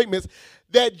disappointments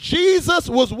that Jesus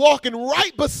was walking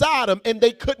right beside them and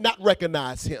they could not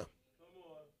recognize him.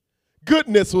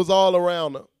 Goodness was all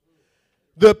around them.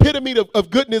 The epitome of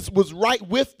goodness was right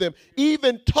with them,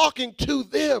 even talking to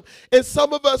them. And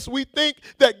some of us, we think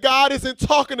that God isn't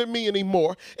talking to me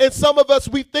anymore. And some of us,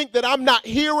 we think that I'm not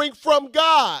hearing from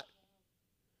God.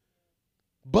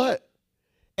 But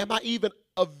Am I even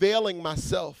availing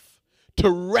myself to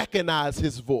recognize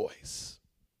his voice?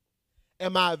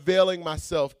 Am I availing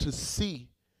myself to see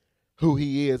who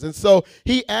he is? And so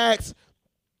he asks,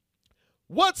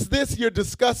 what's this you're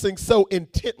discussing so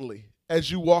intently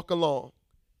as you walk along?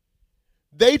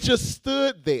 They just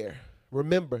stood there,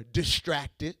 remember,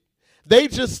 distracted. They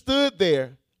just stood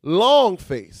there,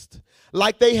 long-faced,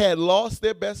 like they had lost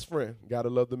their best friend. Gotta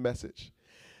love the message.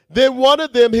 Then one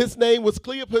of them, his name was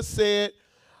Cleopas, said,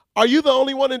 are you the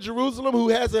only one in Jerusalem who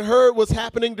hasn't heard what's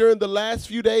happening during the last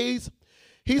few days?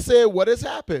 He said, what has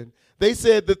happened? They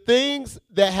said, the things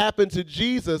that happened to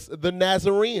Jesus, the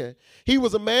Nazarene. He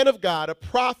was a man of God, a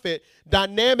prophet,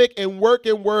 dynamic in work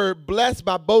and word, blessed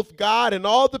by both God and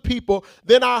all the people.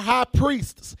 Then our high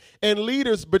priests and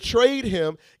leaders betrayed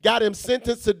him, got him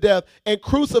sentenced to death, and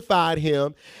crucified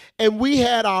him. And we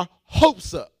had our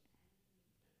hopes up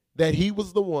that he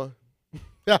was the one,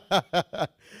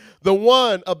 the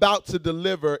one about to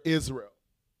deliver Israel.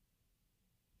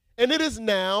 And it is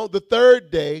now the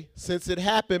third day since it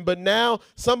happened, but now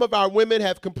some of our women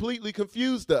have completely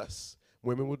confused us.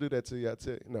 Women will do that to you, I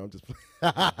tell you. No, I'm just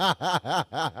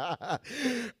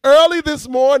Early this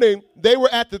morning, they were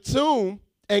at the tomb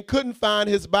and couldn't find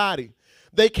his body.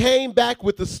 They came back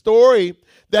with the story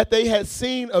that they had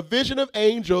seen a vision of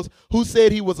angels who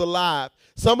said he was alive.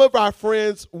 Some of our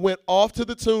friends went off to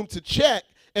the tomb to check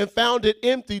and found it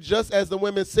empty, just as the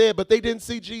women said, but they didn't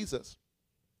see Jesus.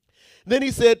 Then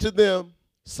he said to them,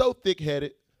 so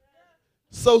thick-headed,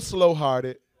 so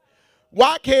slow-hearted,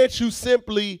 why can't you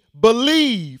simply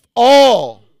believe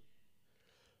all?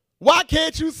 Why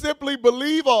can't you simply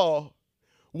believe all?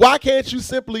 Why can't you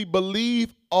simply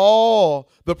believe all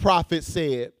the prophet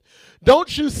said?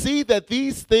 Don't you see that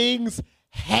these things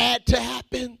had to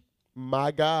happen?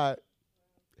 My God.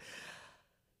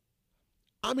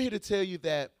 I'm here to tell you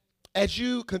that as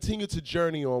you continue to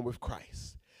journey on with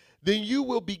Christ, then you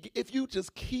will be, if you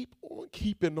just keep on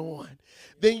keeping on,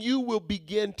 then you will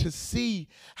begin to see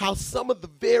how some of the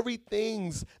very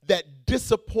things that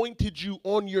disappointed you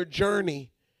on your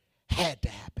journey had to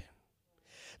happen.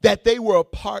 That they were a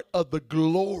part of the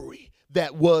glory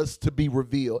that was to be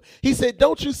revealed. He said,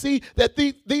 don't you see that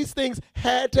these things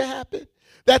had to happen?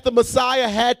 That the Messiah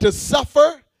had to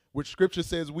suffer, which scripture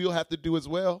says we'll have to do as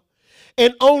well,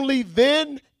 and only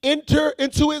then enter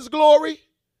into his glory?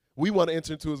 We want to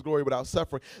enter into his glory without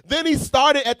suffering. Then he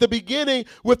started at the beginning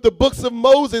with the books of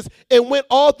Moses and went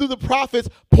all through the prophets,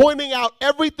 pointing out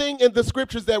everything in the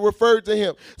scriptures that referred to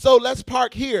him. So let's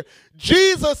park here.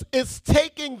 Jesus is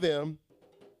taking them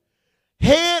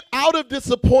head out of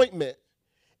disappointment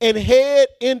and head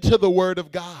into the word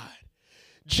of God.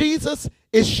 Jesus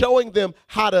is showing them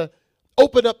how to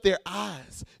open up their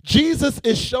eyes. Jesus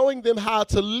is showing them how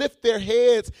to lift their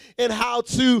heads and how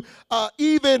to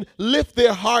even lift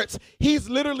their hearts. He's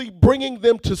literally bringing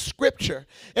them to scripture.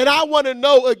 And I want to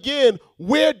know again,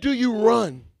 where do you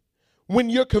run when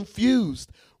you're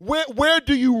confused? Where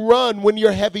do you run when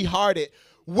you're heavy-hearted?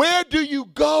 Where do you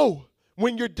go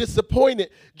when you're disappointed?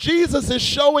 Jesus is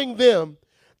showing them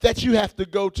that you have to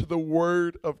go to the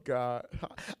word of God.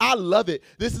 I love it.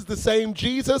 This is the same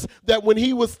Jesus that when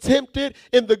he was tempted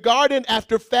in the garden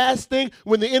after fasting,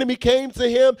 when the enemy came to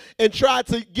him and tried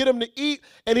to get him to eat,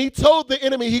 and he told the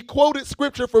enemy, he quoted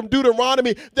scripture from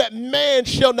Deuteronomy, that man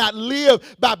shall not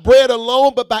live by bread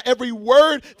alone, but by every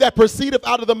word that proceedeth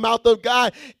out of the mouth of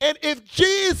God. And if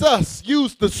Jesus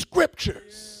used the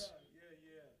scriptures,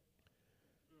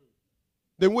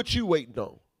 then what you waiting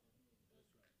on?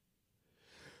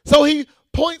 So he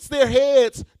points their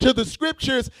heads to the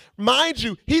scriptures. Mind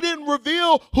you, he didn't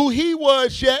reveal who he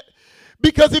was yet,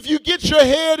 because if you get your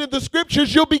head in the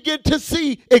scriptures, you'll begin to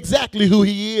see exactly who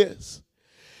he is.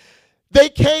 They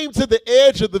came to the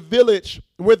edge of the village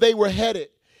where they were headed.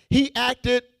 He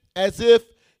acted as if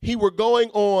he were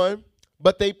going on,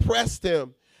 but they pressed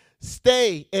him,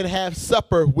 stay and have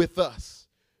supper with us.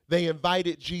 They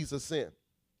invited Jesus in,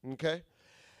 okay?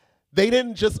 They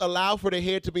didn't just allow for their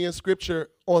head to be in scripture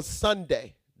on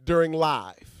Sunday during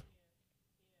live.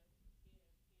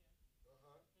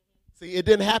 See, it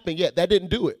didn't happen yet. That didn't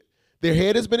do it. Their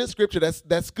head has been in scripture.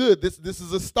 That's good. This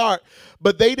is a start.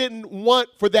 But they didn't want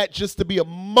for that just to be a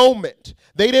moment.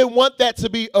 They didn't want that to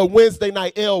be a Wednesday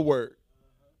night L word.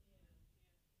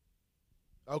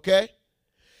 Okay?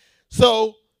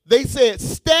 So they said,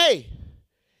 stay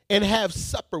and have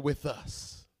supper with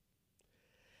us.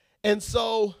 And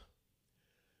so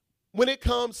when it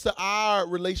comes to our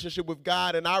relationship with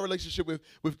God and our relationship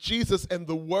with Jesus and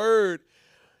the Word,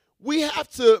 we have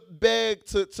to beg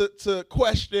to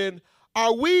question,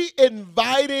 are we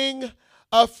inviting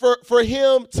for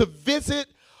him to visit,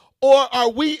 or are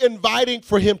we inviting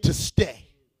for him to stay?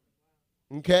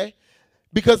 Okay?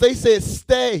 Because they said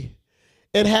stay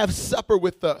and have supper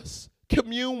with us,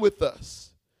 commune with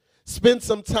us, spend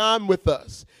some time with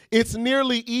us. It's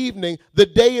nearly evening. The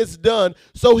day is done.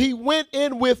 So he went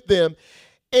in with them.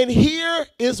 And here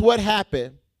is what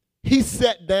happened. He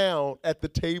sat down at the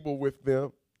table with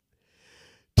them.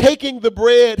 Taking the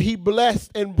bread, he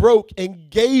blessed and broke and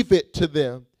gave it to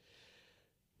them.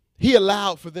 He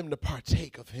allowed for them to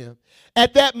partake of him.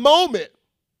 At that moment,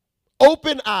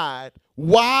 open-eyed,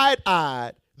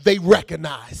 wide-eyed, they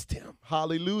recognized him.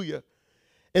 Hallelujah.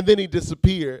 And then he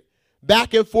disappeared.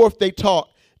 Back and forth they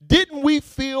talked. Didn't we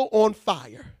feel on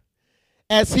fire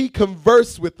as he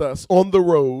conversed with us on the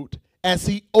road, as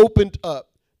he opened up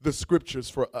the scriptures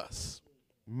for us?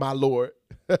 My Lord,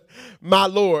 my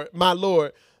Lord, my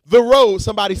Lord. The road,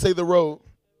 somebody say the road.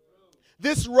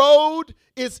 This road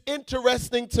is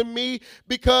interesting to me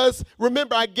because,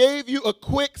 remember, I gave you a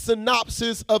quick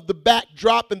synopsis of the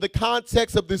backdrop and the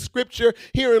context of the scripture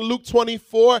here in Luke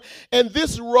 24. And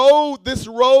this road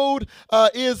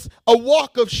is a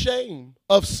walk of shame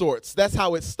of sorts. That's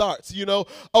how it starts, you know,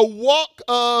 a walk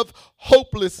of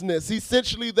hopelessness.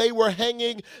 Essentially, they were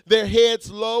hanging their heads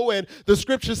low, and the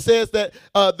scripture says that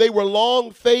they were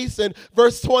long-faced, and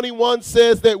verse 21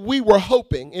 says that we were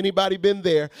hoping. Anybody been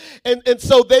there? And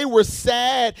so they were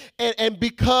sad, and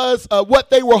because what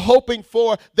they were hoping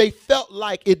for, they felt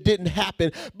like it didn't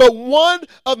happen. But one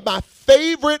of my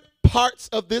favorite parts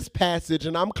of this passage,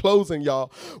 and I'm closing,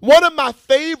 y'all. One of my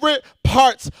favorite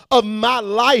parts of my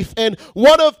life, and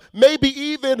one of maybe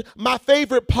even my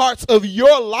favorite parts of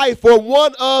your life, or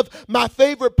one of my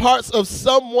favorite parts of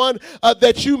someone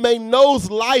that you may know's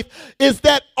life, is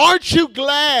that aren't you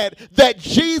glad that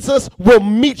Jesus will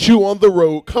meet you on the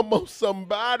road? Come on,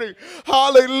 somebody.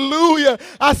 Hallelujah.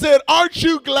 I said, aren't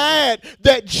you glad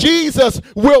that Jesus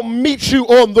will meet you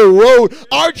on the road?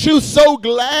 Aren't you so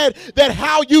glad that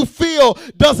how you feel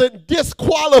doesn't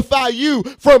disqualify you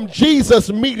from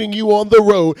Jesus meeting you on the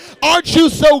road? Aren't you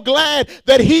so glad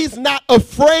that he's not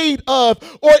afraid of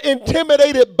or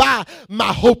intimidated by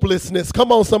my hopelessness?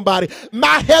 Come on, somebody.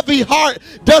 My heavy heart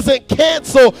doesn't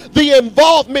cancel the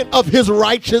involvement of his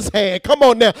righteous hand. Come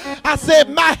on now. I said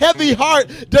my heavy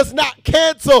heart does not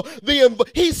cancel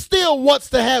he still wants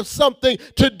to have something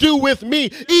to do with me,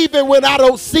 even when I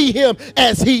don't see him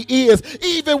as he is,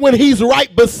 even when he's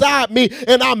right beside me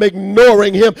and I'm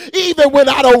ignoring him, even when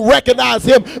I don't recognize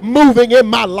him moving in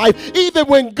my life, even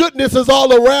when goodness is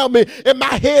all around me and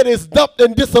my head is dumped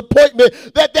in disappointment,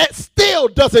 that still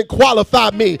doesn't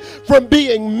qualify me from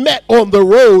being met on the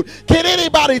road. Can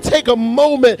anybody take a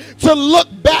moment to look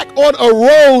back on a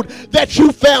road that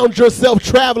you found yourself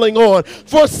traveling on?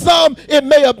 For some, it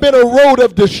may have been a road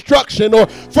of destruction, or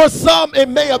for some, it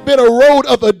may have been a road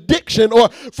of addiction, or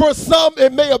for some,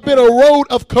 it may have been a road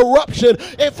of corruption,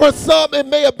 and for some, it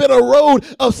may have been a road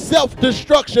of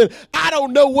self-destruction. I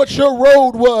don't know what your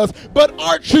road was, but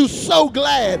aren't you so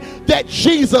glad that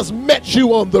Jesus met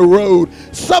you on the road?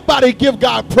 Somebody give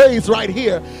God praise right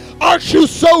here. Aren't you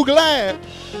so glad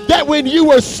that when you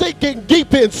were sinking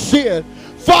deep in sin,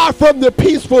 far from the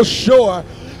peaceful shore,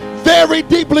 very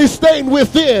deeply stained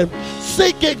within,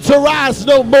 seeking to rise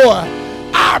no more,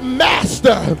 our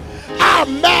master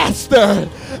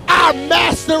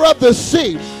of the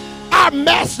sea, our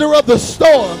master of the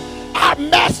storm, our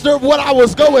master of what I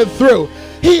was going through,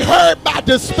 he heard my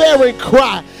despairing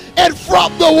cry, and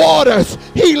from the waters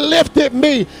he lifted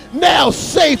me. Now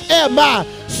safe am I.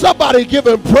 Somebody give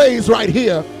him praise right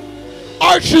here.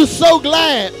 Aren't you so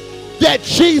glad that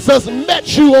Jesus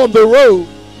met you on the road?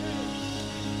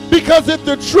 Because if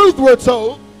the truth were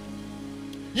told,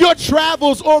 your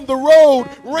travels on the road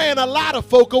ran a lot of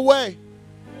folk away.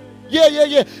 Yeah.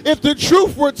 If the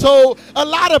truth were told, a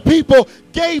lot of people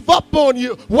gave up on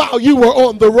you while you were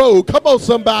on the road. Come on,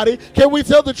 somebody. Can we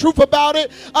tell the truth about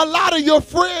it? A lot of your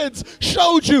friends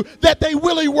showed you that they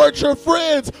really weren't your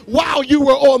friends while you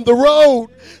were on the road.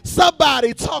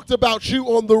 Somebody talked about you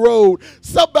on the road.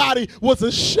 Somebody was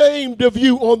ashamed of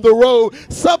you on the road.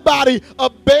 Somebody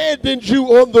abandoned you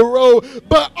on the road.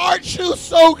 But aren't you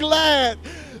so glad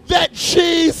that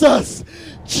Jesus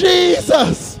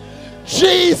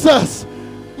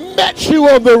met you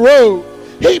on the road?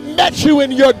 He met you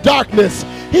in your darkness.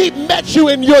 He met you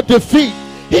in your defeat.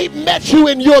 He met you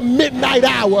in your midnight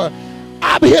hour.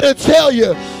 I'm here to tell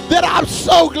you that I'm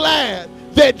so glad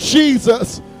that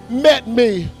Jesus met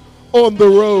me on the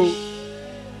road.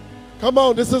 Come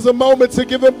on, this is a moment to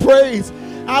give him praise.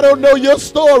 I don't know your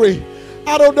story.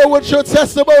 I don't know what your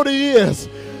testimony is.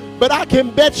 But I can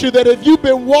bet you that if you've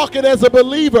been walking as a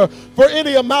believer for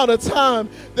any amount of time,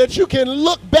 that you can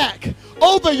look back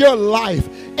over your life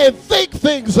and think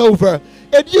things over,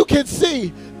 and you can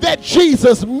see that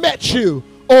Jesus met you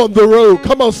on the road.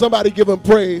 Come on, somebody give him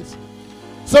praise.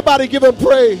 Somebody give him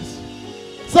praise.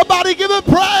 Somebody give him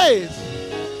praise.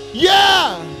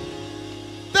 Yeah.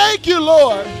 Thank you,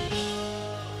 Lord.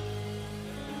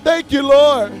 Thank you,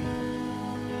 Lord.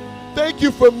 Thank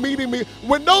you for meeting me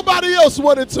when nobody else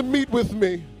wanted to meet with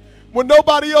me, when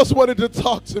nobody else wanted to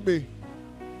talk to me,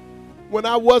 when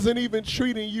I wasn't even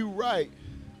treating you right.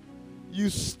 You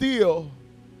still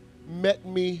met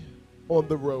me on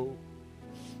the road.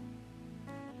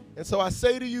 And so I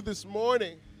say to you this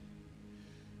morning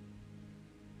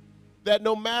that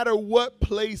no matter what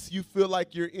place you feel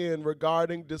like you're in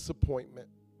regarding disappointment,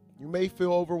 you may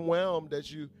feel overwhelmed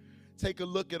as you take a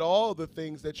look at all the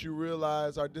things that you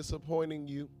realize are disappointing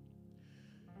you.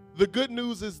 The good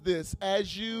news is this: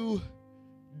 as you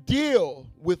deal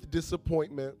with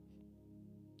disappointment,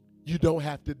 you don't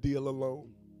have to deal alone.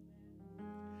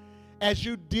 As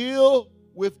you deal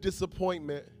with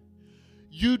disappointment,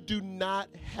 you do not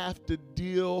have to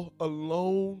deal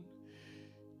alone.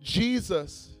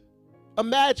 Jesus,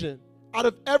 imagine, out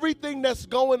of everything that's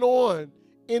going on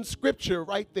in Scripture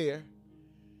right there,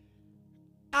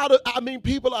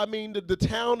 the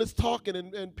town is talking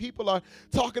and people are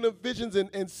talking of visions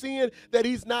and seeing that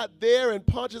he's not there, and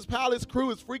Pontius Pilate's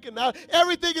crew is freaking out.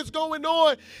 Everything is going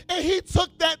on, and he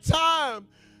took that time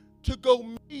to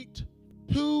go meet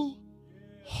two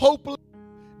hopeless,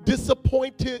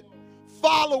 disappointed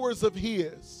followers of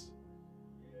his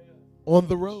on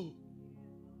the road.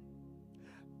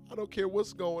 I don't care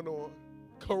what's going on.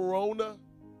 Corona,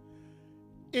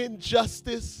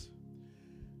 injustice.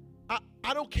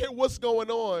 I don't care what's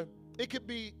going on. It could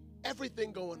be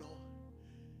everything going on.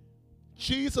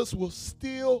 Jesus will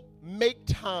still make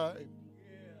time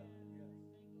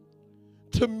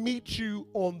to meet you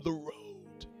on the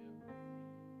road.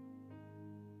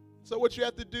 So what you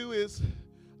have to do is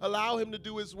allow him to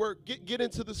do his work. Get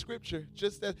into the Scripture.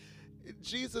 Just as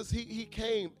Jesus, he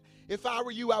came. If I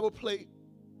were you, I would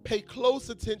pay close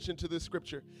attention to the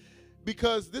Scripture,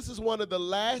 because this is one of the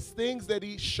last things that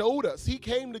he showed us. He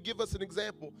came to give us an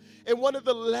example. And one of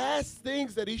the last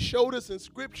things that he showed us in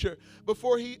Scripture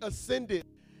before he ascended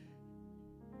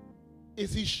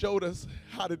is he showed us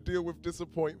how to deal with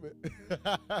disappointment.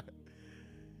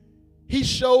 He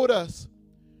showed us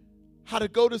how to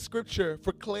go to Scripture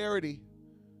for clarity,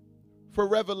 for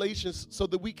revelations, so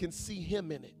that we can see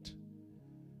him in it.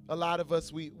 A lot of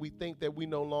us, we think that we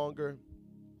no longer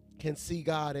can see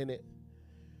God in it.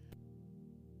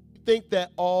 Think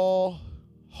that all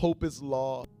hope is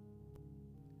lost.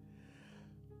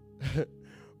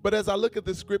 But as I look at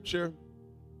the Scripture,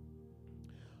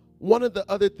 one of the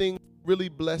other things that really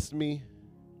blessed me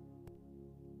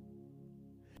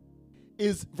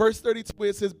is verse 32, where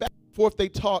it says, back and forth they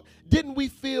talk. Didn't we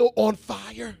feel on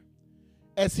fire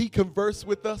as he conversed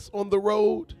with us on the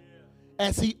road,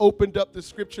 as he opened up the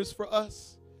Scriptures for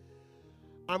us?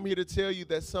 I'm here to tell you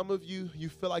that some of you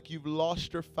feel like you've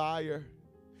lost your fire.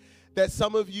 That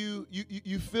some of you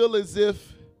feel as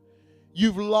if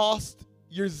you've lost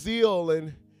your zeal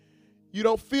and you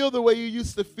don't feel the way you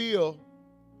used to feel.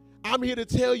 I'm here to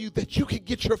tell you that you can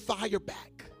get your fire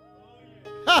back.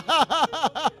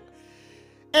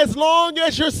 As long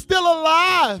as you're still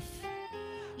alive,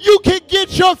 you can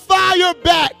get your fire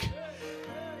back.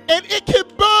 And it can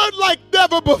burn like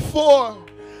never before.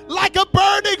 Like a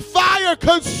burning fire,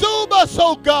 consume us,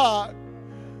 oh God.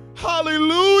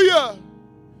 Hallelujah.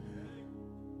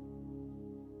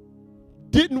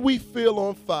 Didn't we feel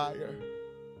on fire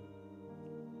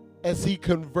as he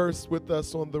conversed with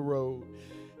us on the road?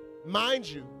 Mind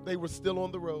you, they were still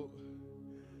on the road,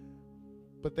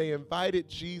 but they invited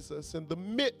Jesus in the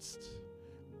midst.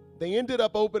 They ended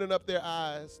up opening up their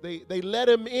eyes. They let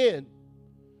him in.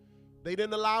 They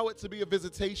didn't allow it to be a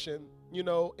visitation,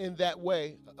 in that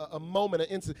way, a moment, an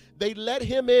instant. They let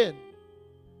him in.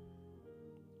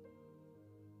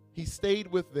 He stayed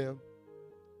with them.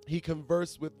 He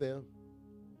conversed with them.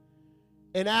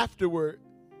 And afterward,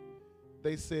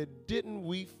 they said, didn't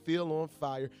we feel on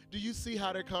fire? Do you see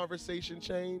how their conversation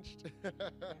changed?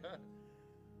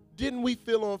 Didn't we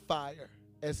feel on fire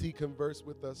as he conversed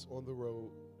with us on the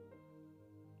road?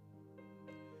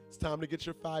 It's time to get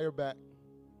your fire back.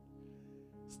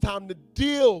 It's time to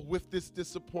deal with this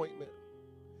disappointment.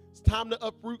 It's time to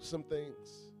uproot some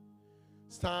things.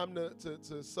 It's time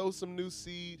to sow some new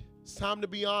seed. It's time to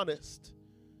be honest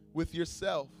with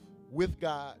yourself, with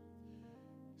God.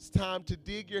 It's time to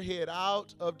dig your head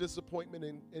out of disappointment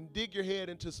and dig your head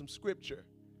into some Scripture.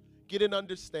 get an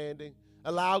understanding.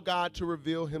 Allow God to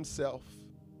reveal himself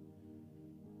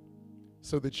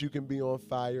so that you can be on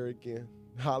fire again.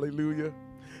 Hallelujah.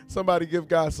 Somebody give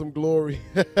God some glory.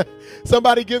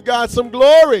 Somebody give God some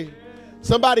glory.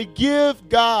 Somebody give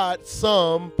God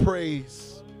some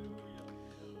praise.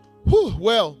 Whew,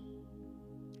 well,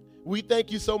 we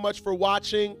thank you so much for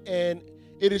watching, and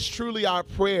it is truly our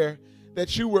prayer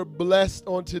that you were blessed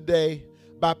on today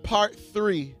by part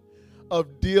 3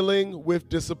 of dealing with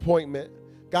disappointment.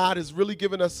 God has really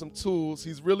given us some tools.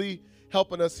 He's really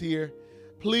helping us here.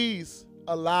 Please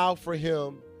allow for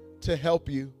him to help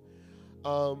you.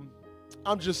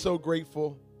 I'm just so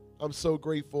grateful. I'm so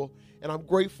grateful. And I'm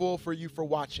grateful for you for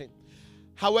watching.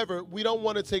 However, we don't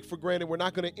want to take for granted, we're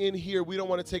not going to end here. We don't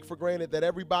want to take for granted that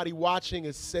everybody watching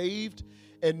is saved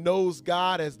and knows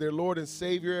God as their Lord and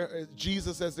Savior,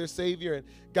 Jesus as their Savior, and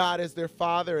God as their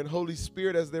Father, and Holy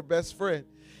Spirit as their best friend.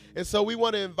 And so we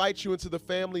want to invite you into the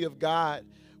family of God.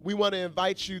 We want to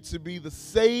invite you to be the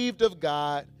saved of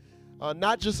God,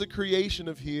 not just a creation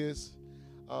of his,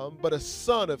 but a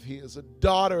son of his, a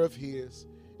daughter of his.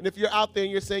 And if you're out there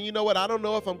and you're saying, you know what, I don't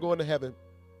know if I'm going to heaven.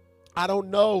 I don't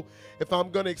know if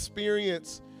I'm going to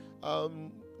experience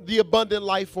the abundant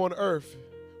life on earth.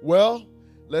 Well,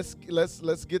 let's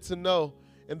get to know.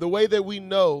 And the way that we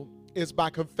know is by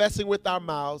confessing with our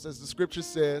mouths, as the scripture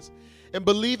says, and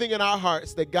believing in our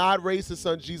hearts that God raised his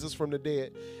son Jesus from the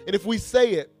dead. And if we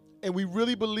say it and we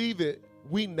really believe it,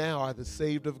 we now are the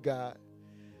saved of God.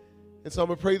 And so I'm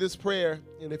going to pray this prayer,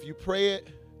 and if you pray it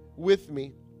with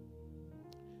me,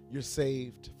 you're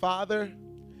saved. Father,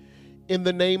 in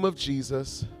the name of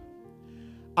Jesus,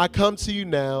 I come to you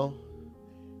now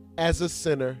as a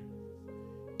sinner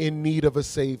in need of a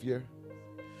Savior.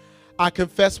 I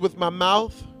confess with my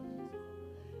mouth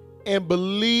and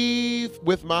believe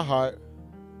with my heart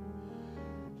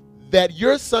that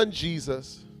your son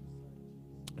Jesus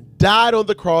died on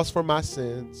the cross for my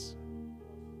sins,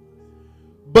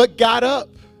 but got up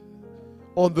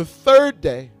on the third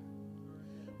day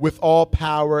with all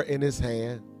power in his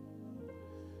hand.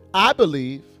 I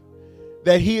believe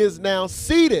that he is now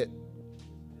seated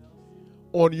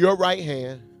on your right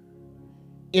hand,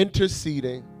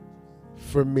 interceding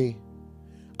for me.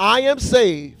 I am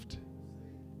saved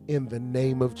in the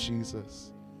name of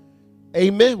Jesus.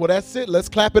 Amen. Well, that's it. Let's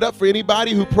clap it up for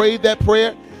anybody who prayed that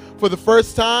prayer for the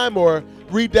first time or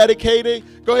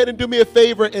rededicating. Go ahead and do me a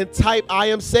favor and type I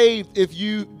am saved if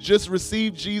you just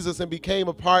received Jesus and became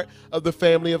a part of the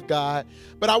family of God.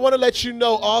 But I want to let you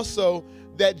know also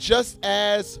that just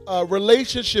as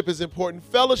relationship is important,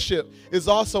 fellowship is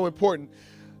also important.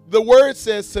 The word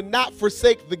says to not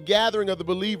forsake the gathering of the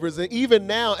believers. And even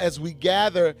now, as we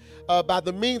gather by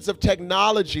the means of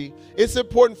technology, it's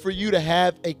important for you to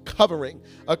have a covering.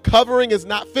 A covering is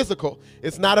not physical.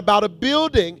 It's not about a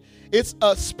building. It's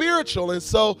spiritual. And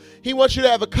so he wants you to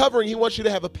have a covering. He wants you to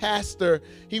have a pastor.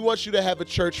 He wants you to have a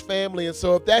church family. And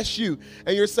so if that's you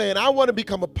and you're saying, I want to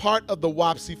become a part of the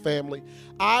WAPC family,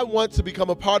 I want to become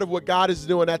a part of what God is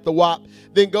doing at the WAP,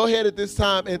 then go ahead at this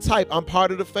time and type, I'm part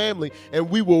of the family, and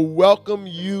we will welcome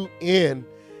you in.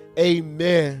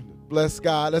 Amen. Bless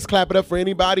God. Let's clap it up for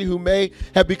anybody who may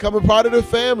have become a part of the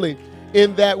family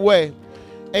in that way.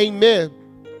 Amen.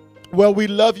 Well, we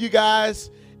love you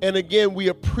guys. And again, we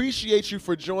appreciate you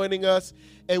for joining us.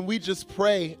 And we just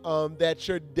pray that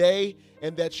your day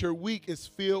and that your week is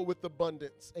filled with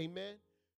abundance. Amen.